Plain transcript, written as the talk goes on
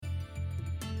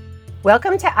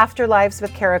Welcome to Afterlives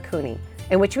with Kara Cooney,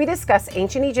 in which we discuss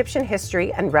ancient Egyptian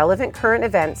history and relevant current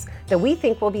events that we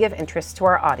think will be of interest to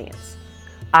our audience.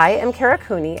 I am Kara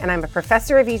Cooney, and I'm a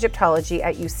professor of Egyptology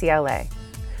at UCLA.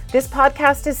 This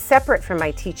podcast is separate from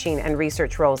my teaching and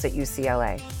research roles at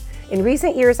UCLA. In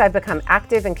recent years, I've become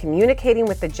active in communicating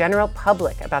with the general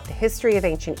public about the history of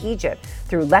ancient Egypt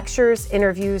through lectures,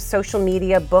 interviews, social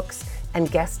media, books,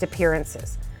 and guest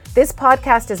appearances. This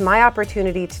podcast is my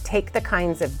opportunity to take the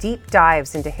kinds of deep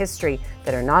dives into history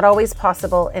that are not always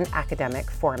possible in academic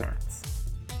formats.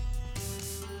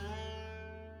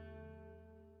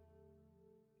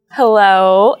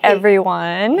 Hello,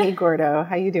 everyone. Hey, Gordo.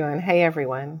 How you doing? Hey,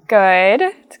 everyone. Good.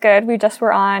 It's good. We just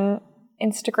were on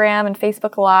Instagram and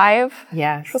Facebook Live.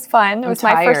 Yes. It was fun. It was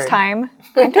my first time.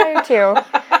 I'm tired too.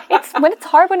 It's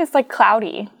hard when it's like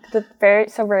cloudy. It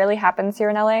so rarely happens here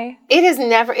in LA. It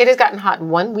has gotten hot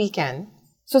one weekend.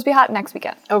 It's supposed to be hot next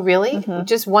weekend. Oh, really? Mm-hmm.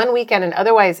 Just one weekend, and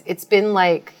otherwise it's been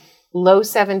like low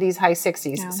 70s, high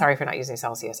 60s. Yeah. Sorry for not using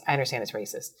Celsius. I understand it's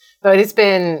racist. But it's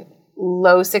been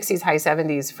low 60s, high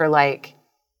 70s for like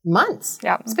months.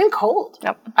 Yep. It's been cold.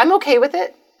 Yep. I'm okay with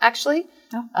it, actually.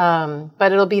 Oh.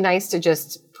 But it'll be nice to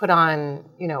just put on,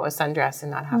 a sundress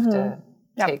and not have to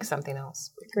take something else.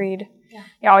 Agreed. Yeah.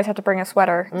 You always have to bring a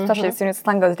sweater, especially as soon as the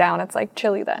sun goes down. It's like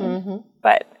chilly then. Mm-hmm.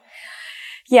 But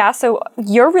yeah, so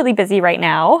you're really busy right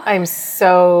now. I'm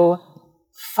so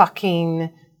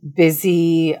fucking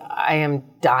busy. I am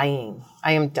dying.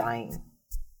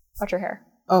 Watch your hair.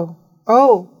 Oh,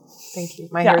 thank you.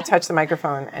 My hair touched the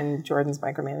microphone and Jordan's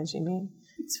micromanaging me.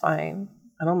 It's fine.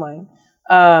 I don't mind.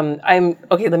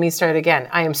 Okay, let me start again.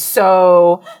 I am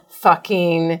so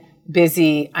fucking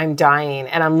busy. I'm dying.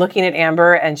 And I'm looking at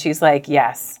Amber and she's like,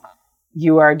 yes,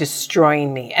 you are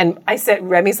destroying me. And I said,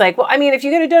 Remy's like, well, I mean, if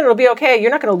you get it done, it'll be okay.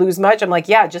 You're not going to lose much. I'm like,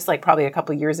 yeah, just like probably a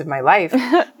couple of years of my life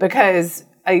because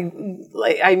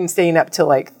I'm staying up till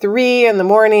like 3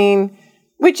 a.m,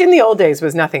 which in the old days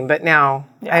was nothing. But now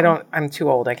I'm too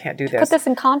old. I can't do this. Put this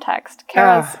in context.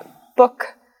 Kara's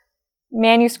book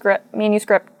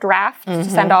manuscript draft to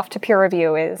send off to peer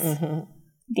review is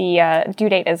the due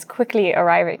date is quickly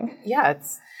arriving. Yeah,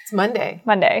 it's Monday.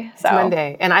 So it's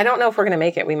Monday, and I don't know if we're going to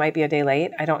make it. We might be a day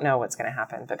late. I don't know what's going to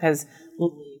happen because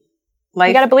life.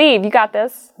 You got to believe. You got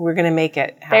this. We're going to make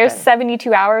it happen. There's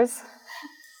 72 hours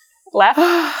left.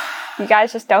 You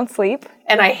guys just don't sleep.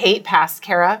 And I hate past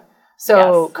Kara.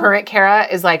 So current Kara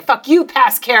is like, fuck you,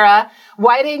 past Kara.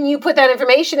 Why didn't you put that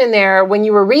information in there when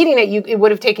you were reading it? It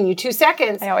would have taken you 2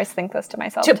 seconds. I always think this to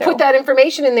myself, to put that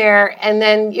information in there, and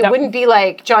then it wouldn't be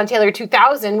like John Taylor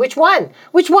 2000. Which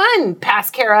one?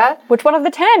 Past Kara? Which one of the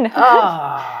 10?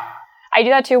 Oh. I do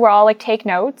that too, where I'll like take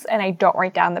notes and I don't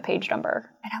write down the page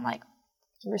number. And I'm like,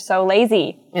 you're so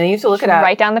lazy. And you have to look it up.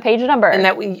 Write down the page number. And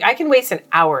I can waste an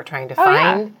hour trying to find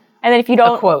yeah. And then if you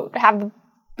don't a quote.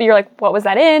 You're like, what was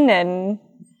that in? And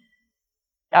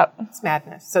it's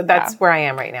madness. So that's where I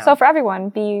am right now. So for everyone,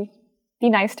 be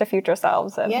nice to future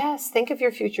selves. And yes, think of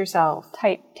your future self.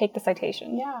 Take the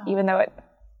citation, even though it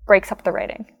breaks up the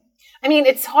writing. I mean,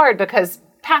 it's hard because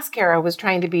past Kara was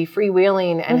trying to be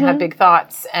freewheeling and have big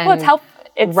thoughts and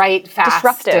it's write fast,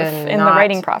 disruptive in the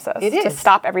writing process. It is to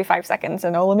stop every 5 seconds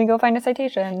and let me go find a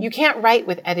citation. You can't write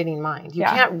with editing mind. You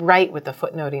can't write with the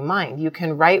footnoting mind. You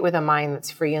can write with a mind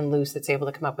that's free and loose, that's able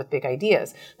to come up with big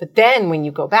ideas. But then when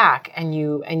you go back and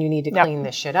you need to clean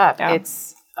this shit up,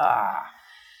 it's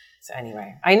so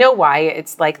anyway, I know why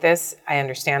it's like this. I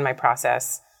understand my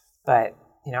process, but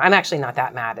I'm actually not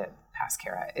that mad at past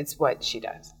Kara. It's what she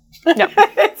does. No.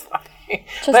 It's fine.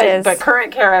 But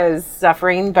current Kara is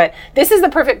suffering. But this is the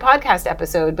perfect podcast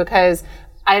episode because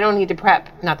I don't need to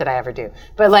prep. Not that I ever do.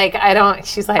 But like, I don't.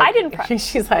 She's like, I didn't prep.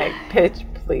 She's like, bitch,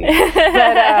 please.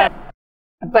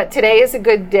 But today is a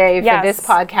good day for this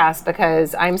podcast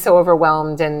because I'm so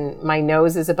overwhelmed and my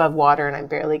nose is above water and I'm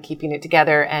barely keeping it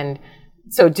together. And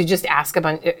so to just ask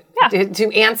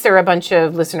to answer a bunch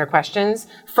of listener questions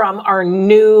from our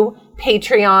new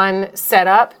Patreon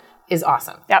setup is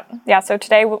awesome. Yep. Yeah. So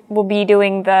today we'll be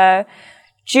doing the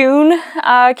June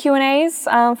Q&As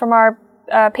from our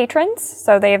patrons.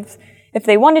 So if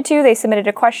they wanted to, they submitted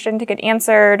a question to get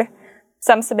answered.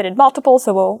 Some submitted multiple,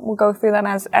 so we'll go through them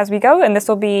as we go. And this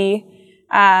will be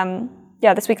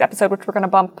this week's episode, which we're going to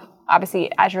bump.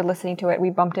 Obviously, as you're listening to it, we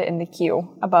bumped it in the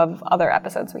queue above other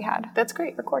episodes we had. That's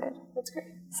great. Recorded. That's great.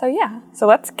 So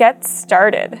let's get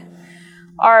started.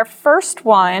 Our first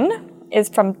one is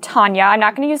from Tanya. I'm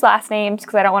not going to use last names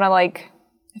because I don't want to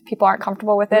if people aren't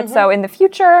comfortable with it. Mm-hmm. So in the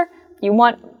future, if you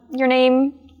want your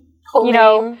name, Whole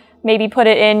name. Maybe put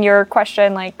it in your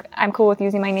question, I'm cool with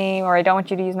using my name, or I don't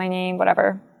want you to use my name,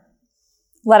 whatever.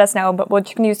 let us know, but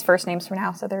you can use first names for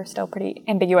now, so they're still pretty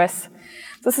ambiguous.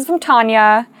 So this is from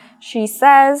Tanya. She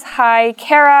says, "Hi,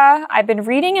 Kara. I've been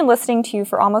reading and listening to you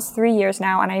for almost 3 years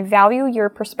now, and I value your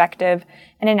perspective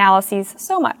and analyses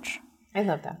so much. I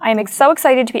love that. I am so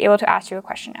excited to be able to ask you a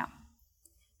question now.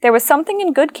 There was something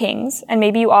in Good Kings, and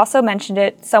maybe you also mentioned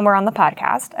it somewhere on the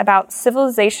podcast, about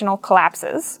civilizational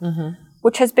collapses,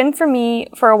 which has been for me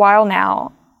for a while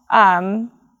now, and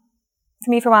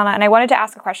I wanted to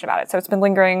ask a question about it, so it's been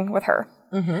lingering with her.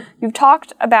 You've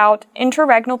talked about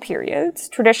interregnal periods,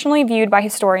 traditionally viewed by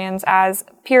historians as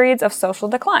periods of social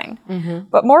decline,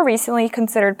 but more recently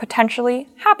considered potentially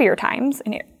happier times,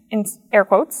 in air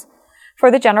quotes, for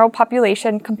the general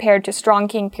population compared to strong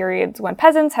king periods when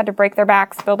peasants had to break their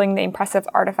backs building the impressive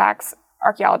artifacts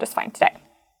archaeologists find today."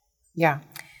 Yeah.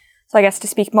 So I guess to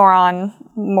speak more on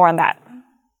that.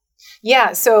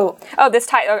 Yeah, so... I'll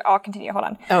continue, hold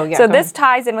on. Oh, yeah. So this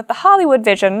ties in with the Hollywood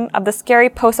vision of the scary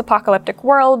post-apocalyptic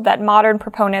world that modern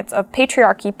proponents of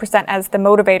patriarchy present as the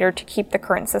motivator to keep the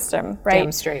current system, right?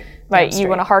 Damn straight. Right, you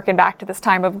want to harken back to this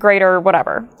time of greater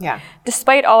whatever. Yeah.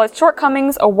 Despite all its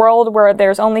shortcomings, a world where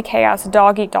there's only chaos,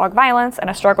 dog-eat-dog violence,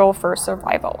 and a struggle for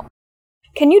survival.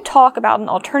 Can you talk about an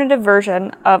alternative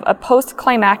version of a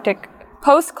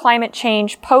post-climate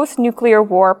change, post-nuclear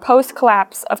war,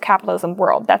 post-collapse of capitalism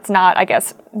world that's not, I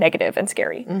guess, negative and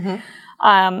scary?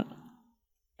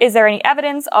 Is there any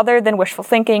evidence other than wishful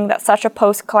thinking that such a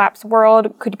post-collapse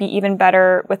world could be even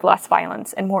better with less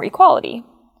violence and more equality?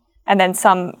 And then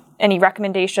any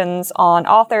recommendations on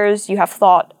authors you have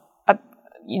thought,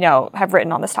 have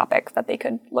written on this topic that they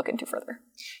could look into further?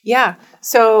 Yeah.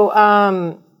 So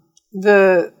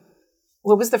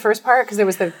what was the first part? Because there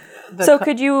was the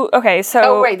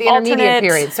the intermediate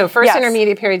period. So first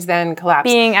intermediate periods, then collapse.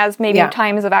 Being as maybe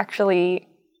times of actually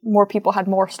more people had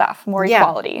more stuff, more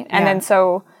equality. And then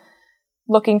so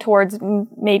looking towards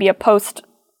maybe a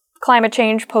post-climate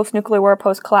change, post-nuclear war,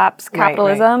 post-collapse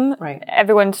capitalism. Right.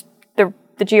 Everyone's, the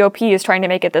GOP is trying to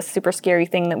make it this super scary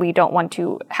thing that we don't want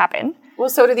to happen. Well,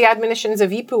 so do the admonitions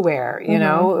of Ipuwer,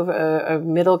 a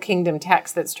Middle Kingdom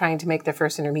text that's trying to make the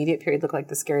first intermediate period look like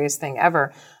the scariest thing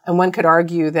ever. And one could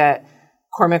argue that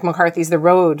Cormac McCarthy's The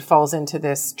Road falls into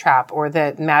this trap, or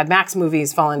that Mad Max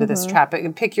movies fall into this trap.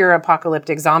 Pick your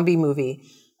apocalyptic zombie movie,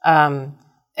 and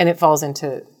it falls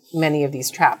into many of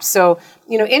these traps. So,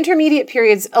 intermediate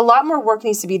periods, a lot more work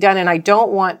needs to be done, and I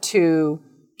don't want to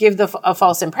give a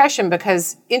false impression,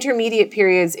 because intermediate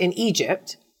periods in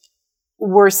Egypt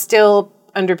were still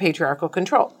under patriarchal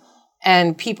control.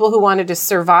 And people who wanted to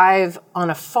survive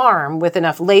on a farm with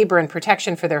enough labor and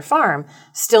protection for their farm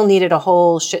still needed a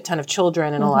whole shit ton of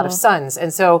children and a lot of sons.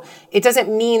 And so it doesn't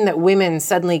mean that women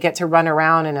suddenly get to run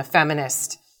around in a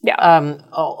feminist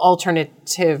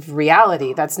alternative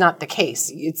reality. That's not the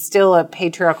case. It's still a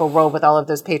patriarchal world with all of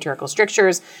those patriarchal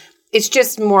strictures. It's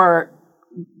just more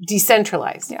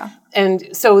decentralized. Yeah.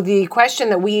 And so the question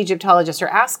that we Egyptologists are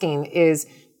asking is,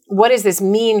 what does this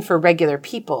mean for regular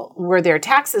people? Were their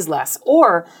taxes less?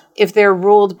 Or if they're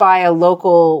ruled by a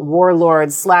local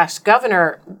warlord /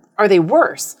 governor, are they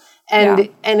worse? And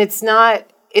it's not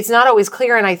always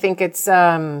clear, and I think it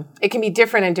can be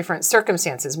different in different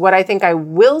circumstances. What I think I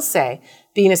will say,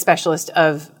 being a specialist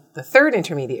of the third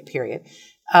intermediate period,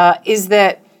 is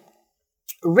that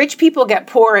rich people get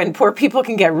poor and poor people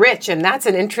can get rich, and that's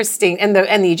an interesting. And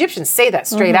the Egyptians say that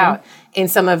straight out in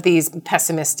some of these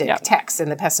pessimistic texts in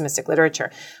the pessimistic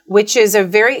literature, which is a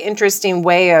very interesting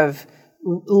way of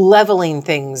leveling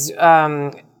things,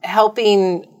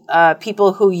 helping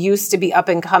people who used to be up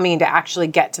and coming to actually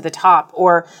get to the top,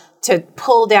 or to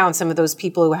pull down some of those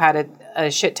people who had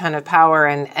a shit ton of power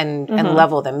and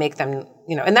level them, make them,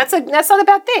 and that's not a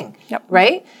bad thing,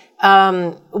 right?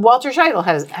 Walter Scheidel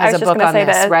has a book on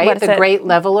this, right? The Great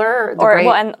Leveler.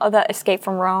 And the Escape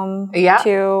from Rome,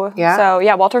 too. Yeah.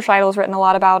 So, Walter Scheidel's written a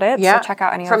lot about it, so check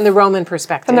out From the Roman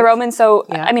perspective. From the Roman, so,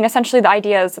 essentially the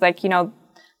idea is,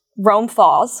 Rome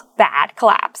falls, bad,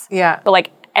 collapse. Yeah. But,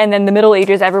 and then the Middle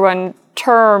Ages, everyone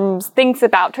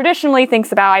traditionally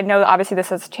thinks about, I know obviously this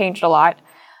has changed a lot,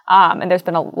 and there's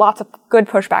been lots of good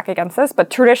pushback against this,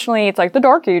 but traditionally it's the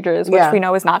Dark Ages, which we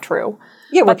know is not true.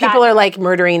 Yeah, where people are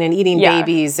murdering and eating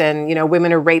babies, and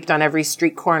women are raped on every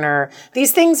street corner.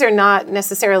 These things are not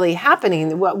necessarily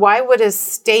happening. Why would a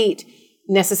state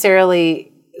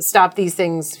necessarily stop these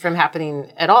things from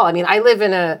happening at all? I mean, I live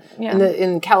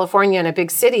in California, in a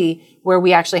big city where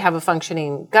we actually have a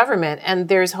functioning government, and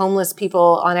there's homeless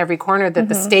people on every corner that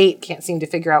the state can't seem to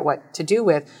figure out what to do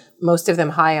with. Most of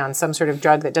them high on some sort of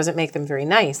drug that doesn't make them very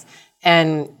nice,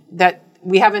 and that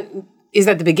we haven't. Is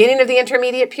that the beginning of the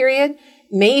intermediate period?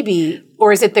 maybe,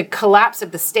 or is it the collapse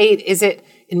of the state? Is it,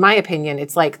 in my opinion,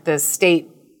 it's like the state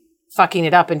fucking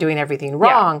it up and doing everything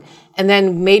wrong. And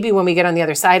then maybe when we get on the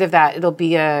other side of that,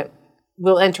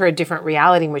 we'll enter a different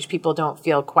reality in which people don't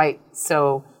feel quite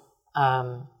so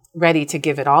ready to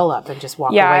give it all up and just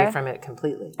walk away from it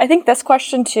completely. I think this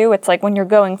question too, it's like when you're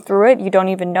going through it, you don't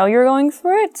even know you're going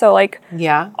through it. So like,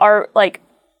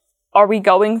 are we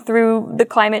going through the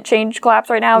climate change collapse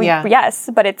right now? Yeah. Yes,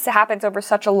 but it happens over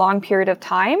such a long period of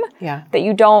time that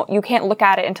you can't look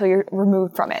at it until you're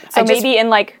removed from it. So maybe in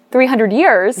like 300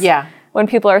 years, when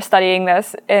people are studying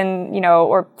this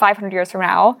or 500 years from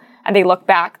now, and they look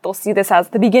back, they'll see this as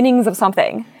the beginnings of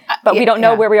something. But we don't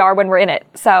know where we are when we're in it.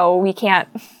 So we can't.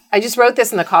 I just wrote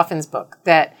this in the Coffins book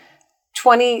that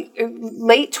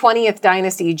late 20th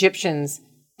dynasty Egyptians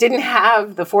didn't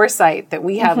have the foresight that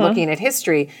we have looking at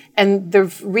history. And the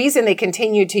reason they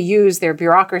continued to use their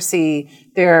bureaucracy,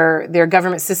 their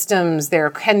government systems, their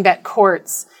Kenbet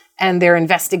courts, and their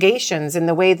investigations in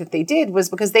the way that they did was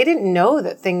because they didn't know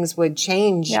that things would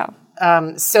change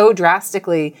so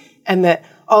drastically and that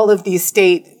all of these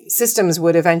state systems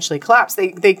would eventually collapse.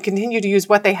 They continue to use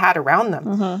what they had around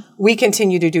them. We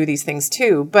continue to do these things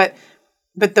too. But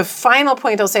the final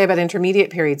point I'll say about intermediate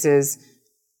periods is,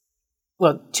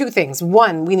 well, two things.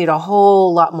 One, we need a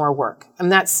whole lot more work.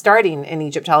 And that's starting in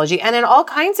Egyptology and in all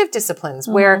kinds of disciplines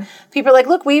where people are like,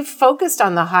 look, we've focused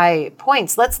on the high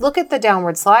points. Let's look at the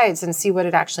downward slides and see what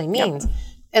it actually means.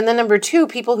 And then number two,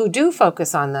 people who do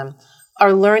focus on them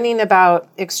are learning about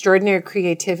extraordinary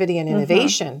creativity and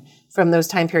innovation from those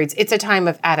time periods. It's a time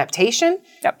of adaptation.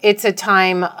 It's a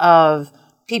time of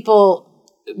people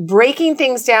breaking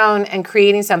things down and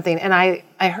creating something. And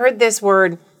I heard this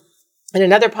word in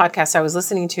another podcast I was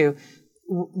listening to,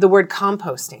 the word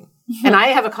composting. And I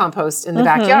have a compost in the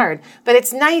backyard, but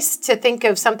it's nice to think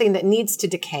of something that needs to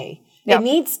decay. It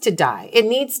needs to die. It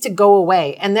needs to go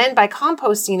away. And then by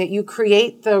composting it, you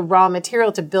create the raw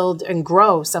material to build and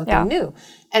grow something new.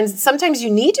 And sometimes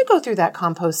you need to go through that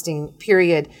composting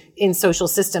period in social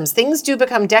systems. Things do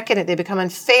become decadent. They become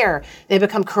unfair. They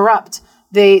become corrupt.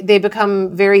 They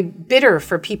become very bitter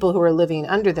for people who are living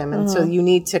under them. And so you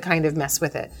need to kind of mess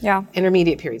with it.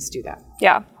 Intermediate periods do that.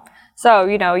 So,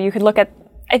 you could look at,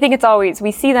 I think it's always,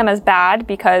 we see them as bad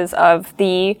because of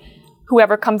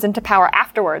whoever comes into power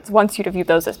afterwards wants you to view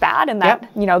those as bad and that,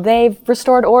 they've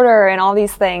restored order and all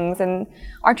these things. And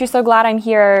aren't you so glad I'm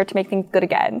here to make things good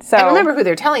again? So, and remember who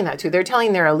they're telling that to. They're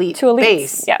telling their elite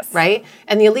base. Right?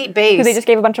 And the elite base. Who they just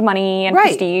gave a bunch of money and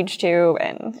prestige to.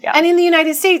 And in the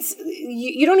United States,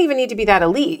 you don't even need to be that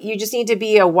elite. You just need to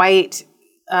be a white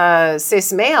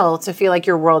cis male to feel like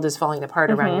your world is falling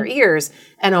apart around your ears.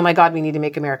 And oh my God, we need to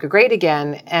make America great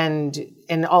again. And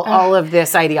all of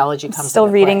this ideology comes still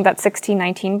reading that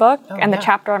 1619 book, and the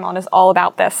chapter I'm on is all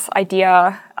about this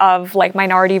idea of like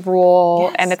minority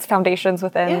rule and its foundations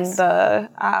within the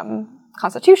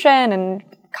Constitution and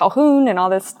Calhoun and all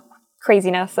this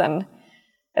craziness. And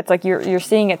it's like you're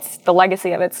seeing it's the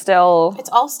legacy of it still. It's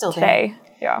all still today.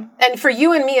 There. And for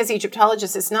you and me as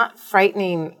Egyptologists, it's not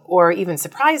frightening or even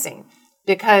surprising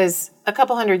because a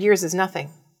couple hundred years is nothing.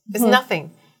 It's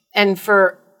nothing. And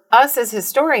for us as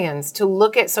historians to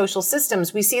look at social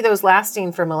systems, we see those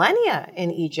lasting for millennia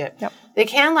in Egypt. They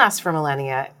can last for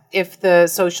millennia if the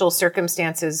social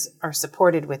circumstances are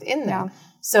supported within them.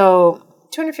 So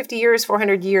 250 years,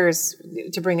 400 years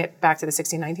to bring it back to the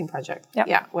 1619 project.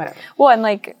 Whatever. Well, and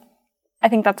I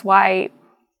think that's why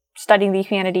studying the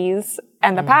humanities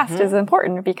and the past is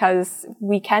important because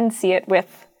we can see it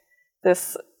with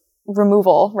this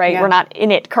removal, right? We're not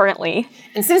in it currently.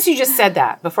 And since you just said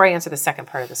that, before I answer the second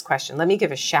part of this question, let me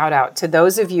give a shout out to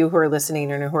those of you who are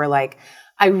listening and who are like,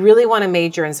 I really want to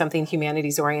major in something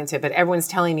humanities oriented, but everyone's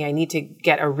telling me I need to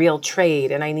get a real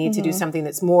trade and I need to do something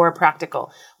that's more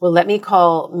practical. Well, let me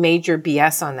call major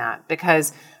BS on that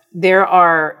because there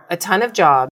are a ton of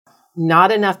jobs,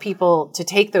 not enough people to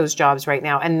take those jobs right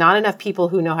now, and not enough people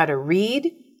who know how to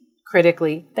read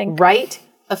critically, write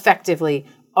effectively,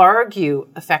 argue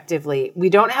effectively. We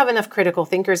don't have enough critical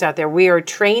thinkers out there. We are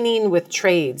training with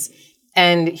trades,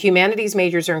 and humanities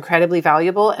majors are incredibly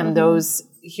valuable, and those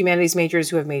humanities majors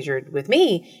who have majored with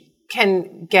me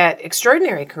can get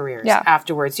extraordinary careers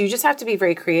afterwards. You just have to be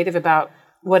very creative about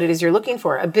what it is you're looking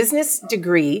for. A business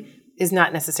degree is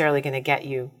not necessarily going to get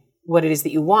you what it is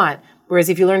that you want. Whereas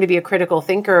if you learn to be a critical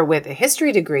thinker with a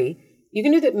history degree, you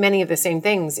can do many of the same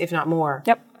things, if not more,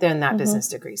 than that business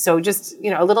degree. So just,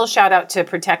 a little shout out to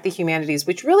Protect the Humanities,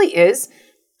 which really is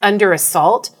under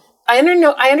assault. I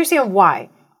understand why.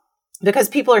 Because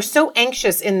people are so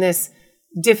anxious in this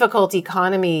difficult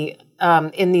economy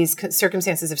in these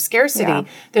circumstances of scarcity, Yeah.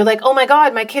 they're like, oh my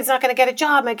God, my kid's not going to get a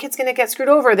job. My kid's going to get screwed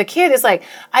over. The kid is like,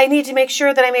 I need to make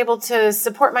sure that I'm able to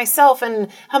support myself, and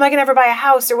how am I going to ever buy a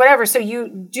house or whatever? So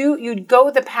you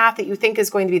go the path that you think is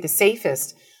going to be the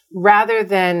safest, rather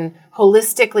than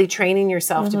holistically training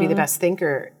yourself to be the best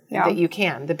thinker that you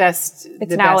can, the best.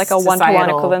 It's now like a one-to-one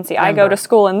equivalency. I go to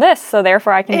school in this, so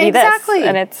therefore I can be this.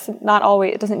 And it's not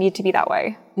always, it doesn't need to be that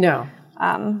way. No.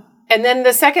 And then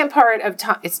the second part of,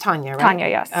 it's Tanya, right? Tanya,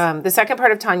 yes. The second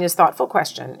part of Tanya's thoughtful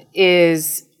question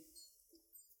is,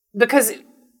 because,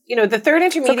 you know, the third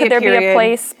intermediate So could there period, be a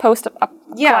place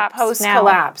post-collapse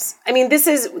post-collapse. I mean, this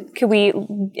is... Could we,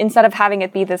 instead of having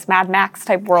it be this Mad Max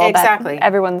type world that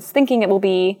everyone's thinking it will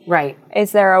be,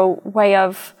 is there a way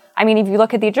of... I mean, if you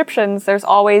look at the Egyptians, there's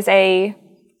always a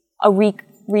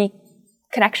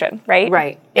reconnection, right?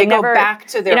 Right. They go back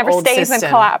to their old system. It never stays in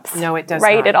collapse. No, it does not.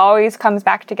 Right? It always comes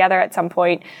back together at some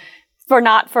point,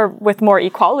 with more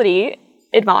equality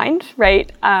in mind,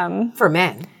 right? For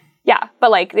men. Yeah, but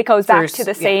like it goes back to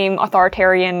the same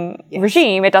authoritarian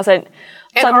regime. It doesn't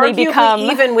suddenly become...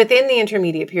 even within the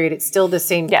intermediate period, it's still the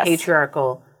same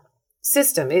patriarchal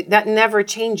system. That never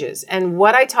changes. And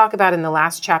what I talk about in the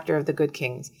last chapter of The Good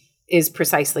Kings is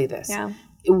precisely this. Yeah.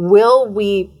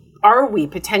 Are we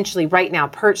potentially right now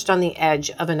perched on the edge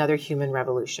of another human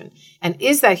revolution? And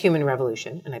is that human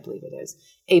revolution, and I believe it is,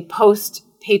 a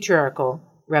post-patriarchal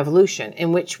revolution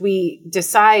in which we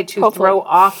decide to throw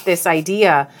off this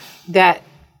idea that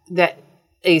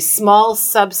a small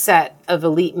subset of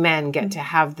elite men get to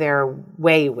have their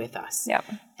way with us? Yep.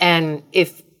 And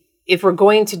if we're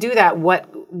going to do that, what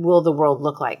will the world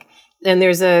look like? And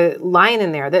there's a line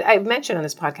in there that I've mentioned on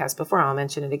this podcast before, I'll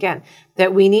mention it again,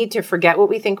 that we need to forget what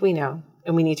we think we know,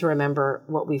 and we need to remember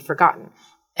what we've forgotten.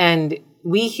 And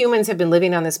we humans have been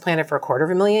living on this planet for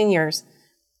 250,000 years.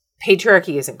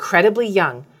 Patriarchy is incredibly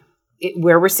young.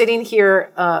 Where we're sitting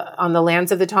here on the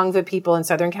lands of the Tongva people in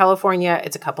Southern California,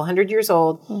 it's a couple hundred years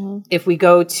old. Mm-hmm. If we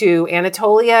go to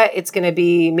Anatolia, it's going to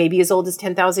be maybe as old as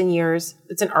 10,000 years.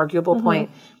 It's an arguable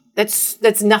point.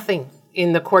 That's nothing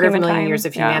in the 250,000 years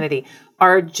of humanity.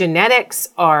 Our genetics,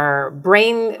 our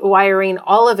brain wiring,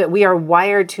 all of it, we are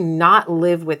wired to not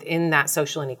live within that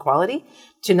social inequality,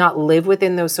 to not live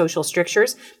within those social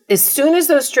strictures. As soon as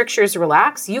those strictures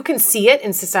relax, you can see it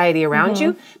in society around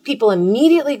you. People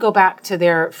immediately go back to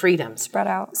their freedoms. Spread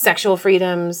out. Sexual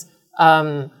freedoms,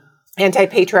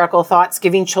 anti-patriarchal thoughts,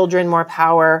 giving children more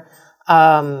power.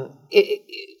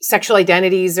 Sexual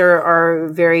identities are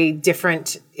very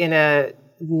different in a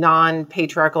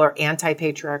non-patriarchal or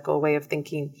anti-patriarchal way of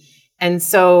thinking. And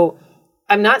so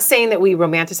I'm not saying that we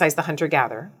romanticize the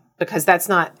hunter-gatherer, because that's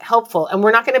not helpful. And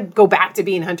we're not going to go back to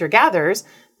being hunter-gatherers.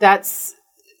 That's,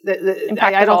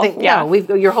 I don't think, no,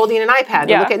 you're holding an iPad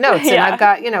to look at notes, and I've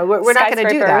got, we're not going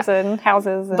to do that. And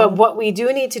houses. But what we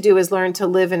do need to do is learn to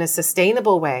live in a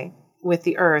sustainable way with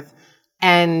the earth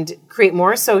and create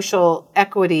more social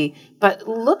equity, but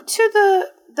look to the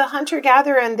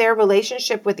hunter-gatherer and their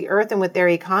relationship with the earth and with their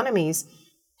economies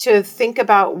to think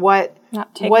about what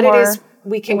it is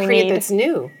we can create that's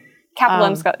new.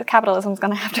 Capitalism's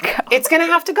going to have to go. It's going to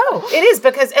have to go. It is,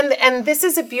 because, and this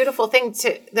is a beautiful thing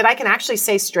that I can actually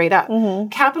say straight up. Mm-hmm.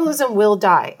 Capitalism will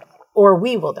die, or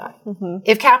we will die. Mm-hmm.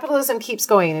 If capitalism keeps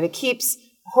going and it keeps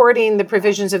hoarding the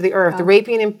provisions of the earth,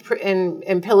 raping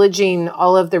and pillaging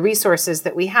all of the resources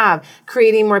that we have,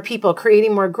 creating more people,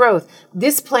 creating more growth,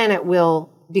 this planet will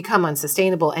become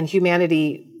unsustainable and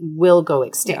humanity will go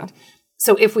extinct. Yeah.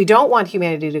 So if we don't want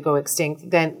humanity to go extinct,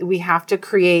 then we have to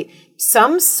create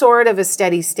some sort of a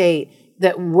steady state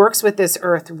that works with this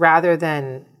earth rather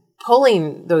than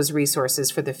pulling those resources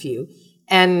for the few,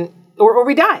 or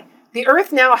we die. The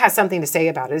earth now has something to say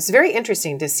about it. It's very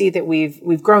interesting to see that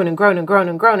we've grown and grown and grown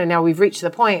and grown, and now we've reached the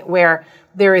point where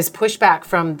there is pushback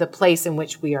from the place in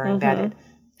which we are embedded.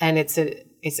 And it's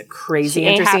a crazy,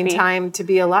 interesting time to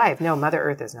be alive. No, Mother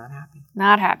Earth is not happy.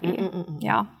 Not happy.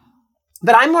 Yeah.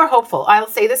 But I'm more hopeful. I'll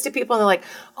say this to people and they're like,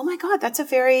 oh my God, that's a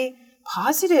very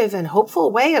positive and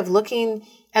hopeful way of looking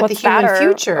at the human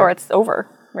future. Or it's over,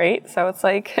 right? So it's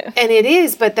like... And it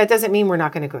is, but that doesn't mean we're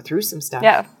not going to go through some stuff.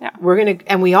 Yeah. We're going to,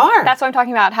 and we are. That's what I'm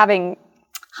talking about. Having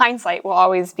hindsight will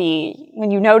always be,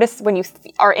 when you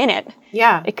are in it,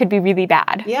 it could be really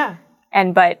bad. Yeah.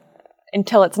 But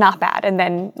until it's not bad. And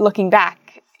then looking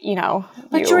back,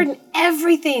 But Jordan,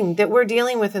 everything that we're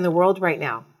dealing with in the world right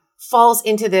now falls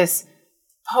into this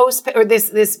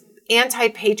this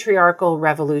anti-patriarchal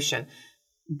revolution.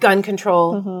 Gun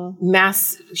control,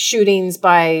 mass shootings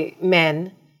by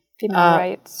men, female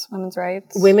rights,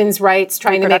 women's rights,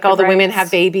 trying to make all the women have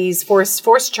babies,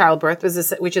 forced childbirth,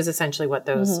 which is essentially what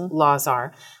those laws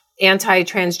are.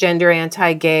 anti-transgender,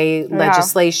 anti-gay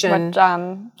legislation. What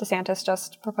DeSantis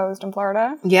just proposed in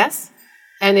Florida. Yes.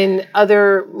 And in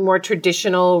other more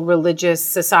traditional religious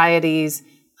societies,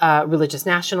 religious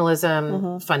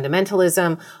nationalism,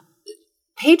 fundamentalism,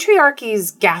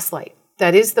 patriarchies gaslight.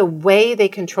 That is the way they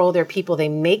control their people. They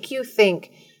make you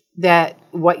think that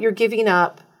what you're giving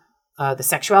up, the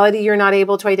sexuality you're not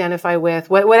able to identify with,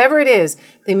 whatever it is,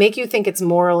 they make you think it's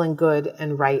moral and good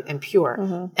and right and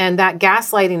pure. And that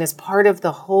gaslighting is part of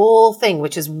the whole thing,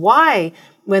 which is why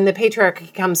when the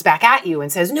patriarchy comes back at you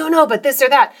and says, no, but this or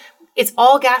that, it's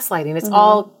all gaslighting. It's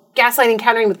all gaslighting,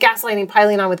 countering with gaslighting,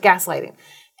 piling on with gaslighting.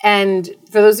 And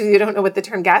for those of you who don't know what the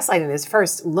term gaslighting is,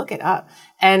 first, look it up.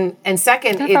 And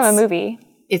second, it's from a movie.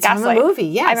 It's Gaslight. From a movie,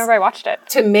 yes. I remember I watched it.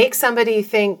 To make somebody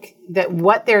think that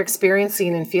what they're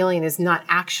experiencing and feeling is not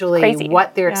actually Crazy.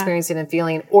 What they're experiencing and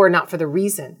feeling, or not for the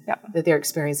reason that they're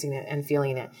experiencing it and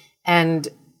feeling it. And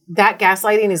that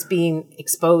gaslighting is being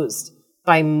exposed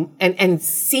by and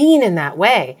seen in that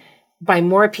way by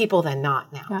more people than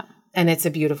not now. Yeah. And it's a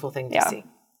beautiful thing to see.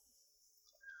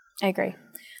 I agree.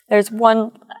 There's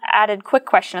one added quick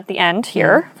question at the end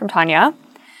here from Tanya.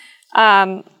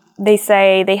 They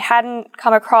say they hadn't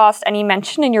come across any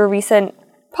mention in your recent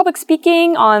public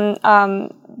speaking on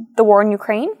the war in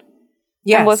Ukraine.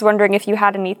 Yes. And was wondering if you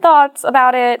had any thoughts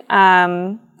about it.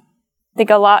 I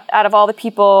think a lot, out of all the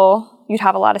people, you'd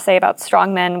have a lot to say about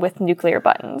strong men with nuclear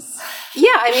buttons. Yeah,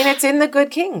 I mean, it's in The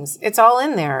Good Kings. It's all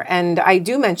in there. And I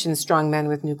do mention strong men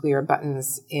with nuclear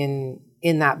buttons in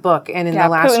that book and in the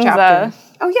last Putin's chapter.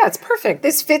 Oh, yeah, it's perfect.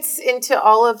 This fits into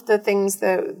all of the things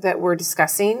that we're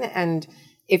discussing. And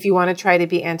if you want to try to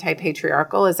be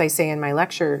anti-patriarchal, as I say in my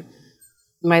lecture,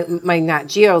 my Nat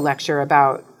Geo lecture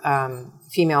about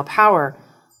female power,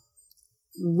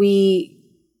 we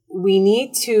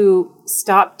need to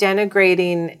stop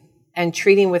denigrating and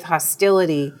treating with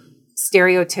hostility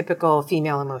stereotypical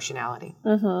female emotionality.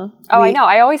 I know.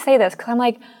 I always say this because I'm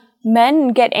like, men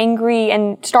get angry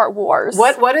and start wars.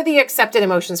 What are the accepted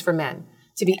emotions for men?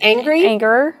 To be angry,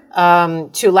 anger,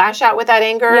 to lash out with that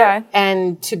anger,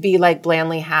 and to be like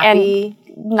blandly happy,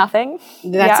 and nothing.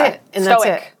 That's it, and Stoic.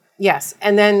 that's it. Yes,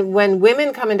 and then when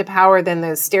women come into power, then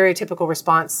the stereotypical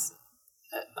response,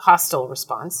 hostile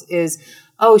response, is,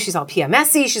 oh, she's all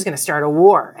PMSy, she's going to start a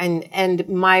war, and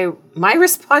my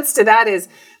response to that is,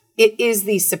 it is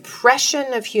the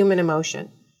suppression of human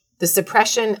emotion, the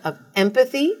suppression of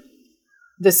empathy,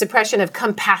 the suppression of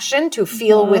compassion to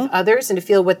feel with others and to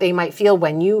feel what they might feel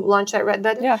when you launch that red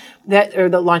button,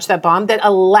 launch that bomb, that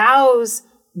allows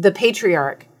the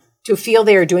patriarch to feel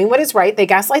they are doing what is right. They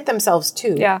gaslight themselves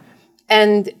too. Yeah.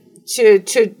 And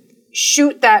to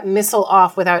shoot that missile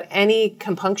off without any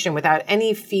compunction, without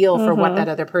any feel for what that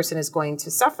other person is going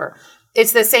to suffer.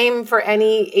 It's the same for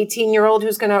any 18-year-old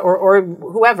who's going to, or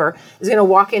whoever, is going to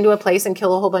walk into a place and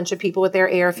kill a whole bunch of people with their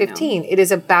AR-15. It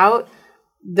is about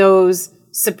those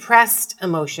suppressed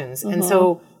emotions. And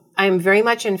so I'm very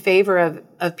much in favor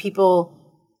of people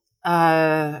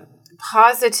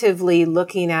positively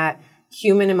looking at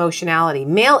human emotionality,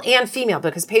 male and female,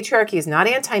 because patriarchy is not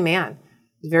anti-man.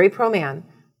 It's very pro-man,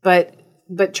 but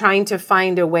trying to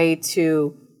find a way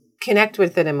to connect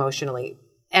with it emotionally.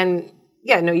 And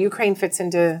Ukraine fits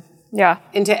into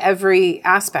every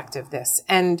aspect of this.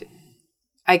 And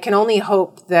I can only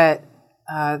hope that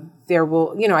there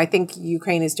will, I think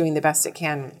Ukraine is doing the best it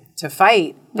can to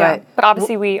fight. But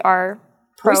obviously we are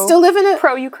still living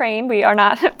pro-Ukraine. We are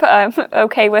not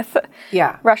okay with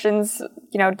Russians,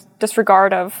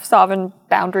 disregard of sovereign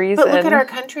boundaries. But look at our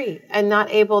country and not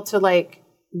able to,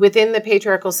 within the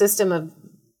patriarchal system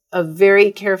of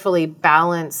very carefully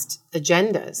balanced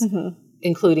agendas,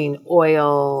 including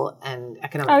oil and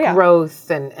economic growth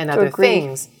and other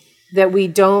things, that we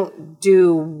don't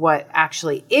do what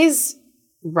actually is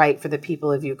right for the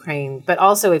people of Ukraine. But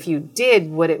also, if you did,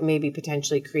 would it maybe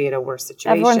potentially create a worse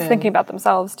situation? Everyone's thinking about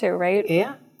themselves too, right?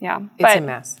 Yeah. Yeah. It's a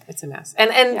mess. It's a mess.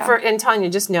 And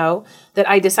Tanya, just know that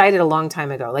I decided a long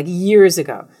time ago, years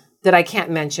ago, that I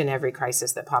can't mention every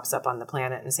crisis that pops up on the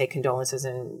planet and say condolences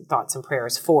and thoughts and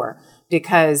prayers for,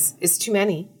 because it's too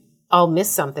many. I'll miss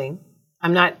something. I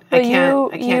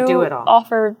can't do it all. You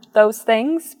offer those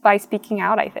things by speaking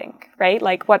out, I think, right?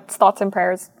 What's thoughts and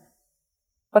prayers,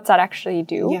 what's that actually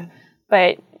do? Yeah.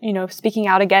 But, speaking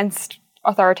out against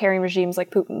authoritarian regimes like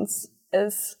Putin's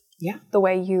is the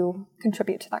way you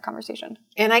contribute to that conversation.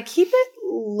 And I keep it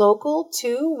local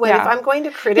too. If I'm going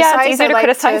to criticize, it's easier to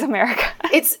criticize America.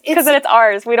 It's because then it's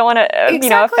ours. We don't want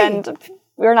to offend.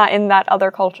 We're not in that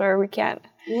other culture. We can't.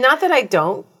 Not that I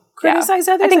don't criticize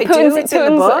others. I think Putin's in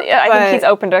the book. I think he's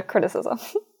open to criticism,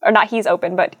 or not. He's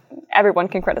open, but everyone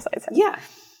can criticize him. Yeah.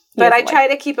 But I try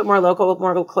to keep it more local,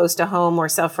 more close to home, more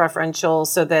self-referential,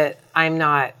 so that I'm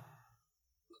not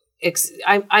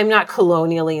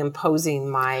colonially imposing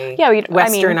my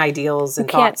Western ideals and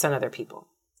thoughts on other people.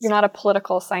 You're not a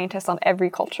political scientist on every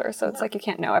culture, so it's like you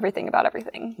can't know everything about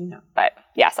everything. No. But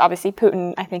yes, obviously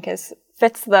Putin, I think,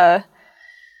 fits the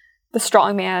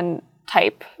strongman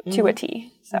type to a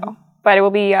T. So, but it will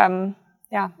be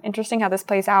interesting how this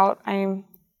plays out. I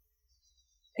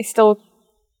still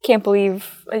can't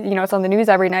believe it's on the news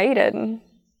every night, and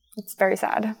it's very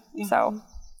sad. Yeah. So,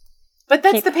 but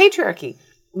that's the patriarchy.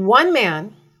 One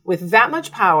man with that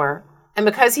much power, and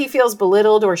because he feels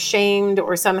belittled or shamed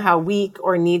or somehow weak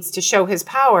or needs to show his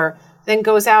power, then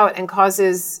goes out and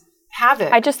causes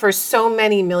havoc for so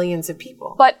many millions of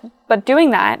people. But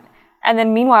doing that, and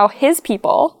then meanwhile his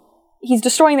people, he's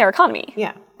destroying their economy.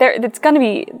 Yeah.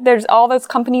 There's all those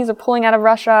companies are pulling out of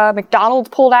Russia. McDonald's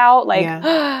pulled out, right?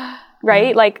 Yeah.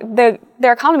 Like their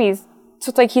economies. So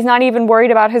it's like he's not even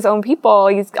worried about his own people.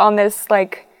 He's on this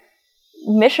like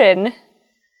mission.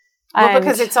 Well,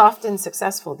 because it's often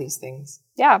successful, these things.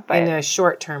 Yeah, but in a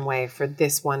short-term way for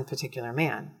this one particular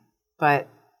man. But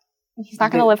he's not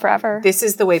going to live forever. This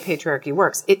is the way patriarchy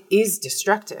works. It is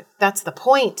destructive. That's the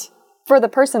point. For the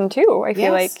person too, I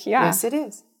feel like, yeah. Yes, it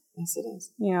is. Yes, it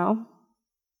is. Yeah.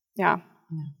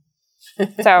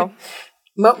 So,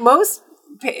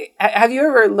 have you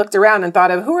ever looked around and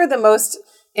thought of who are the most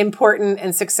important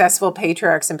and successful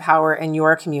patriarchs in power in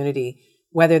your community?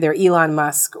 Whether they're Elon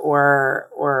Musk or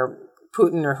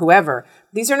Putin or whoever,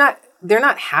 they're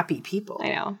not happy people. I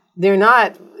know. They're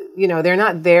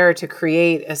not there to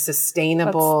create a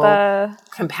sustainable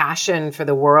compassion for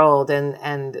the world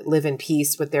and live in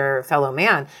peace with their fellow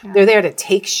man. Yeah. They're there to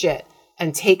take shit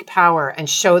and take power and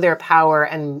show their power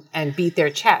and beat their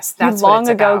chest. That's what it's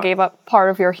about. You long ago gave up part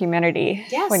of your humanity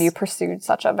when you pursued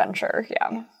such a venture.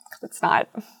 Yeah. It's not...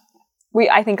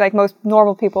 I think like most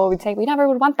normal people would say we never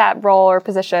would want that role or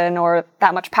position or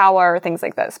that much power or things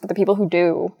like this. But the people who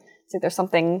do, it's like there's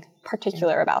something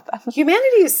particular about them.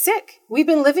 Humanity is sick. We've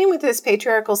been living with this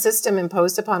patriarchal system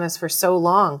imposed upon us for so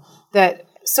long that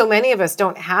so many of us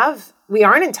we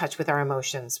aren't in touch with our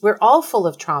emotions. We're all full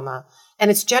of trauma,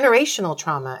 and it's generational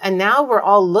trauma. And now we're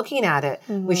all looking at it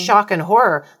with shock and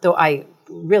horror, though I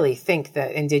really think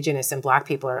that Indigenous and Black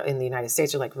people in the United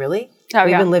States are like, really?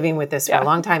 We've been living with this for a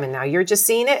long time, and now you're just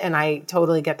seeing it, and I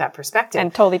totally get that perspective.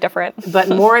 And totally different. But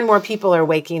more and more people are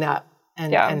waking up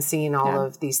and seeing all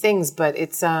of these things. But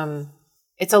it's a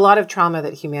lot of trauma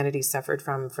that humanity suffered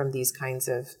from these kinds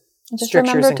of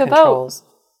strictures and controls.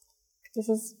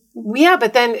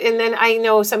 But then I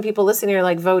know some people listening are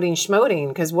like voting schmoting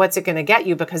because what's it going to get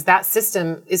you? Because that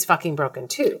system is fucking broken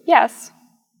too. Yes,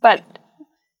 but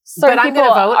certain people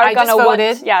are going to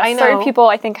vote. Yeah, I know. Certain people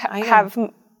I think have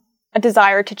a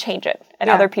desire to change it, and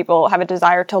other people have a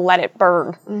desire to let it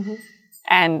burn. Mm-hmm.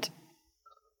 And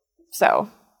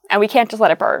we can't just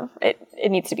let it burn.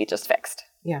 It needs to be just fixed.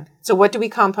 Yeah. So what do we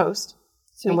compost?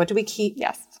 And what do we keep?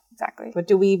 Yes, exactly. What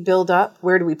do we build up?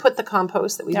 Where do we put the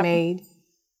compost that we made?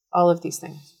 All of these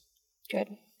things. Good.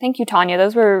 Thank you, Tanya.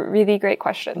 Those were really great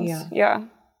questions. Yeah.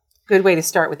 Good way to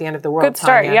start with the end of the world, Good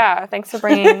start, Tanya. Yeah. Thanks for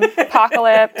bringing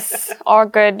apocalypse, all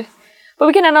good. But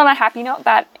we can end on a happy note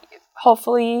that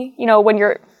hopefully, when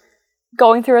you're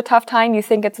going through a tough time, you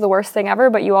think it's the worst thing ever,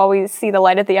 but you always see the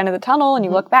light at the end of the tunnel and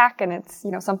you look back and it's,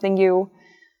 something you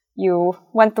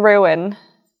went through and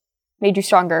made you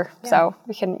stronger. Yeah. So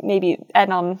we can maybe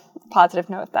end on a positive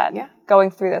note that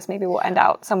going through this, maybe we'll end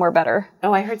out somewhere better.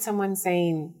 Oh, I heard someone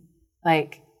saying,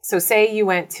 so say you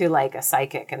went to a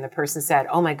psychic and the person said,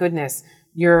 oh my goodness,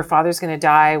 your father's going to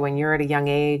die when you're at a young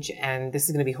age and this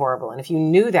is going to be horrible. And if you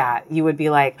knew that, you would be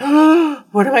like, oh,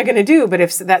 what am I going to do? But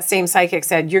if that same psychic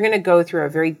said, you're going to go through a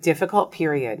very difficult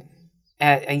period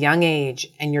at a young age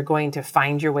and you're going to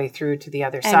find your way through to the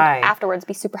other side. And afterwards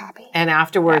be super happy. And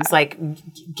afterwards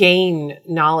gain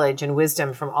knowledge and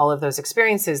wisdom from all of those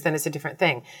experiences, then it's a different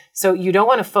thing. So you don't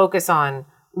want to focus on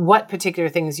what particular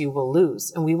things you will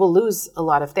lose. And we will lose a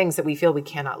lot of things that we feel we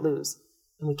cannot lose.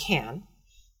 And we can.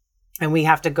 And we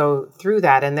have to go through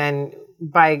that. And then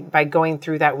by going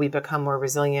through that, we become more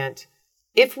resilient.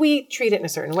 If we treat it in a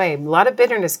certain way, a lot of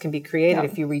bitterness can be created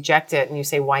if you reject it and you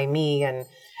say, why me? And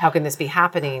how can this be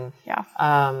happening? Yeah.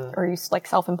 Or you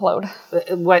self-implode.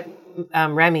 What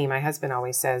Remy, my husband,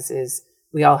 always says is,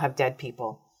 we all have dead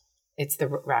people. It's the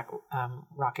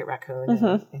Rocket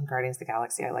Raccoon in Guardians of the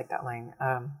Galaxy. I like that line.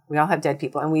 We all have dead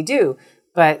people, and we do.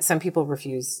 But some people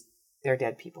refuse their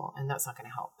dead people, and that's not going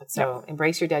to help. But so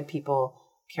embrace your dead people,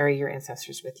 carry your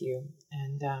ancestors with you,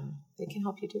 and they can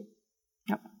help you too.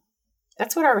 Yep.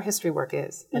 That's what our history work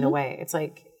is, in a way. It's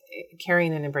like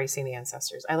carrying and embracing the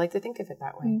ancestors. I like to think of it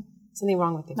that way. There's nothing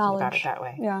wrong with thinking about it that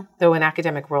way. Yeah. Though an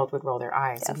academic world would roll their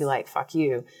eyes and be like, fuck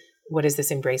you. What is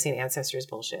this embracing ancestors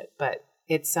bullshit? But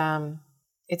it's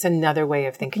another way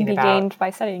of thinking about. It can be gained by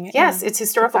studying it. Yes, it's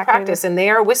historical practice, and they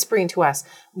are whispering to us,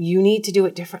 you need to do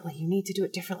it differently. You need to do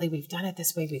it differently. We've done it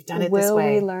this way. We've done it this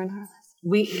way. Will we learn our lesson?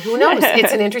 Who knows?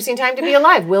 It's an interesting time to be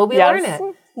alive. Will we learn it?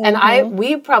 And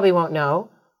we probably won't know.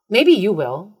 Maybe you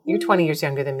will. You're 20 years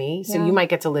younger than me, so you might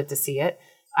get to live to see it.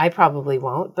 I probably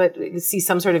won't, but see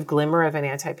some sort of glimmer of an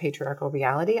anti-patriarchal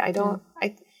reality. I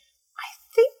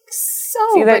think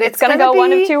so, but it's going to go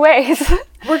one of two ways.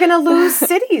 We're going to lose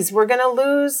cities. We're going to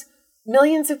lose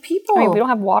millions of people. I mean, we don't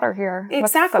have water here.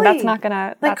 Exactly. So that's not going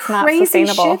to, that's not crazy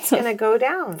sustainable. Shit's going to go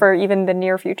down. For even the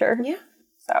near future. Yeah.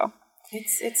 So.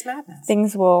 It's madness.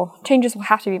 Changes will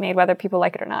have to be made whether people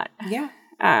like it or not. Yeah.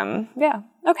 Yeah.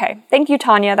 Okay. Thank you,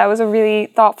 Tanya. That was a really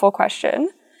thoughtful question.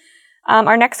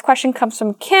 Our next question comes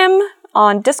from Kim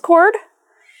on Discord.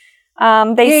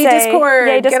 Yay,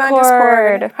 Discord. Get on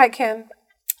Discord. Hi, Kim.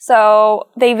 So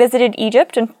they visited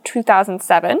Egypt in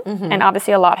 2007, and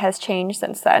obviously a lot has changed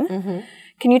since then.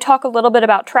 Can you talk a little bit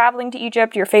about traveling to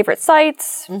Egypt, your favorite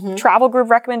sites, travel group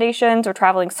recommendations, or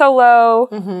traveling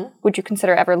solo? Would you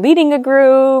consider ever leading a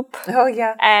group? Oh,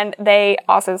 yeah. And they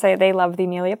also say they love the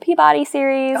Amelia Peabody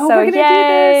series. Oh, so we're going to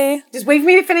do this. Just wait for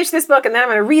me to finish this book, and then I'm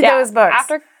going to read those books.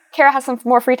 After Kara has some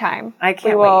more free time,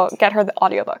 we will get her the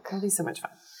audiobook. It'll be so much fun.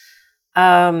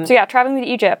 So yeah, traveling to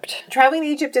Egypt. Traveling to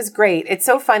Egypt is great. It's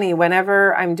so funny.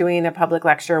 Whenever I'm doing a public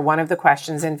lecture, one of the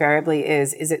questions invariably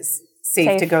is it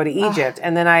safe to go to Egypt?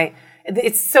 And then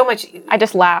it's so much. I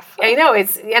just laugh. I know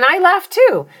and I laugh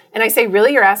too. And I say,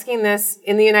 really, you're asking this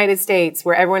in the United States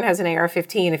where everyone has an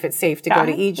AR-15 if it's safe to go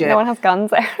to Egypt? No one has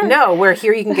guns there. No, where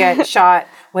here you can get shot.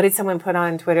 What did someone put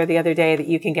on Twitter the other day that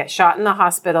you can get shot in the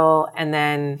hospital and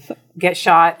then get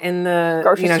shot in the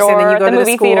grocery store, so then you go the to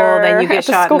movie the school, theater, then you get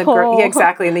shot in the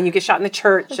exactly, and then you get shot in the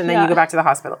church, and then you go back to the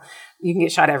hospital. You can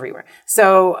get shot everywhere.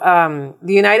 So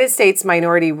the United States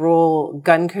minority rule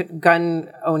gun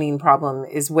owning problem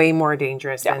is way more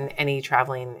dangerous than any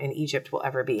traveling in Egypt will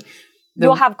ever be.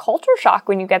 You'll have culture shock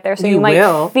when you get there, so you might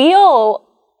will. feel,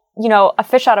 a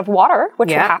fish out of water, which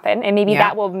will happen, and maybe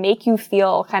that will make you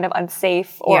feel kind of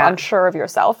unsafe or unsure of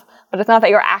yourself. But it's not that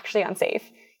you're actually unsafe.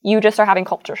 You just are having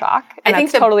culture shock, and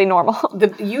that's totally normal.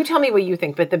 You tell me what you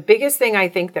think, but the biggest thing I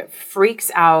think that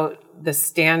freaks out the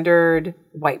standard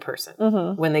white person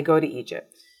when they go to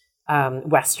Egypt,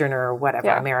 Westerner, whatever,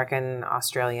 American,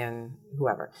 Australian,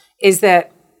 whoever, is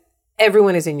that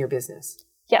everyone is in your business.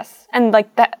 Yes, and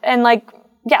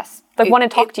want to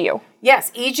talk to you.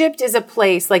 Yes, Egypt is a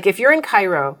place, like if you're in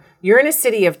Cairo, you're in a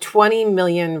city of 20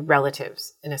 million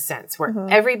relatives, in a sense, where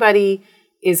everybody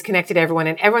is connected to everyone,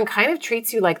 and everyone kind of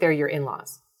treats you like they're your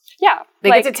in-laws. Yeah. They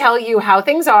get to tell you how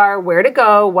things are, where to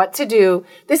go, what to do.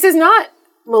 This is not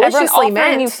maliciously meant.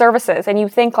 Offering you services, and you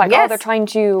think they're trying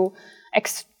to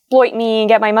exploit me,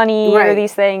 get my money, or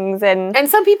these things. And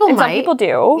some people might. Some people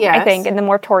do, I think, in the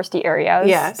more touristy areas.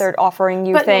 Yes. They're offering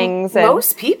you things.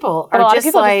 Most people are a lot of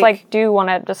people do want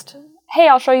to just, hey,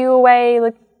 I'll show you a way.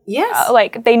 Yes.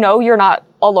 They know you're not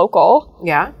a local.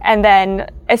 Yeah. And then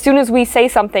as soon as we say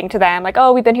something to them,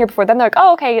 oh, we've been here before, then they're like,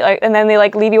 oh, okay. And then they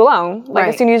leave you alone.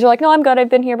 As soon as you're like, no, I'm good. I've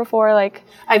been here before.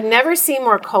 I've never seen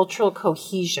more cultural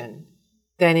cohesion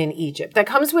than in Egypt. That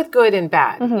comes with good and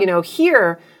bad.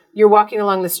 Here you're walking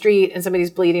along the street and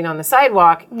somebody's bleeding on the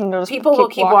sidewalk. People will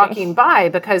keep walking by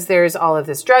because there's all of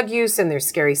this drug use and there's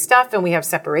scary stuff and we have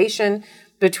separation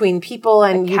between people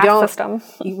and you don't. System.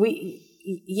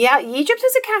 Egypt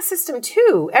has a caste system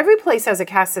too. Every place has a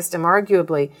caste system,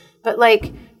 arguably. But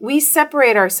we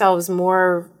separate ourselves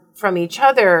more from each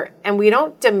other and we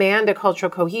don't demand a cultural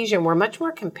cohesion. We're much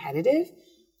more competitive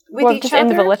with each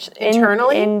other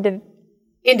internally.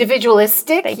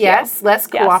 Individualistic, yes. Less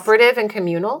cooperative and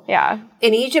communal. Yeah.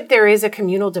 In Egypt, there is a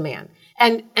communal demand.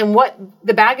 And what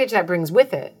the baggage that brings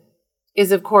with it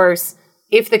is, of course,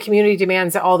 if the community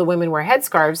demands that all the women wear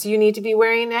headscarves, you need to be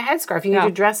wearing a headscarf. You need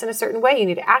to dress in a certain way. You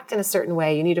need to act in a certain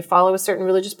way. You need to follow a certain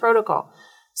religious protocol.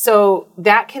 So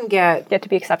that can get to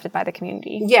be accepted by the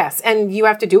community. Yes. And you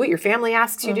have to do what your family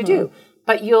asks you to do.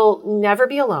 But you'll never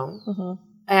be alone.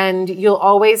 And you'll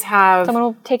always have... someone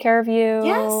will take care of you.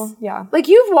 Yes. Yeah.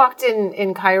 You've walked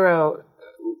in Cairo,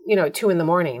 at 2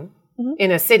 a.m.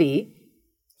 in a city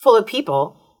full of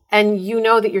people, and you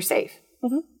know that you're safe.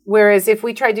 Whereas if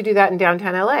we tried to do that in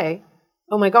downtown LA,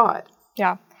 oh my God.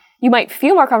 Yeah. You might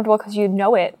feel more comfortable because you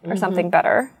know it or something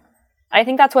better. I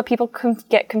think that's what people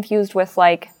get confused with,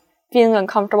 feeling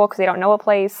uncomfortable because they don't know a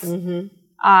place. They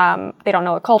don't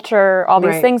know a culture, all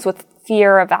these things with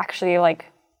fear of actually,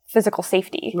 physical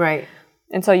safety. Right.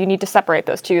 And so you need to separate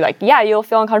those two. Like, yeah, you'll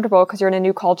feel uncomfortable because you're in a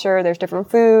new culture. There's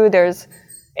different food.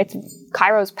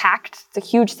 Cairo's packed. It's a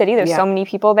huge city. There's so many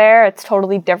people there. It's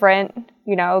totally different,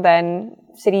 than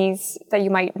cities that you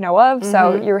might know of.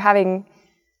 So you're having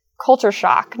culture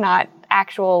shock, not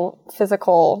actual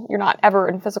physical. You're not ever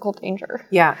in physical danger.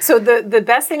 Yeah. So the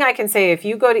best thing I can say, if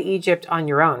you go to Egypt on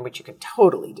your own, which you can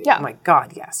totally do. Yeah. Oh my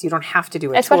God, yes. You don't have to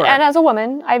do a tour. And as a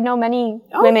woman, I know many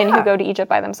women who go to Egypt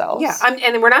by themselves. Yeah.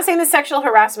 And we're not saying that sexual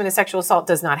harassment and sexual assault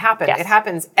does not happen. Yes. It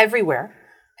happens everywhere.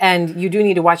 And you do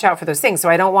need to watch out for those things. So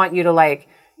I don't want you to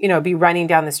be running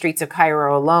down the streets of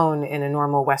Cairo alone in a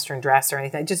normal Western dress or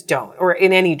anything. Just don't. Or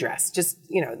in any dress. Just,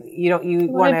 you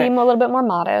want to be a little bit more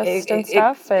modest and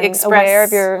stuff and aware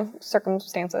of your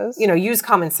circumstances. Use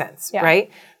common sense, right?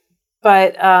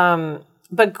 But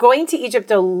going to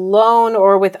Egypt alone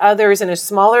or with others in a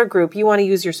smaller group, you want to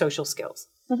use your social skills.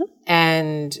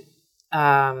 And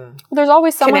there's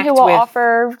always someone who will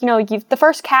offer, the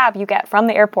first cab you get from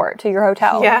the airport to your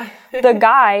hotel. Yeah. The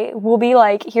guy will be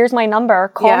like, here's my number,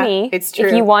 call me it's true.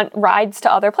 if you want rides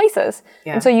to other places.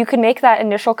 Yeah. And so you can make that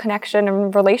initial connection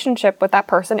and relationship with that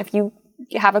person if you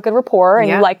have a good rapport and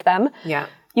you like them. Yeah.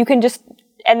 You can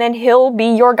and then he'll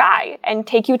be your guy and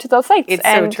take you to those sites. It's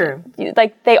and so true.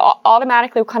 They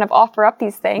automatically kind of offer up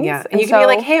these things. Yeah. And you can be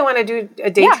like, hey, I want to do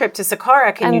a day trip to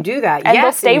Saqqara. Can you do that? And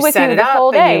they'll stay with you the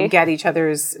whole day. And you get each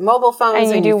other's mobile phones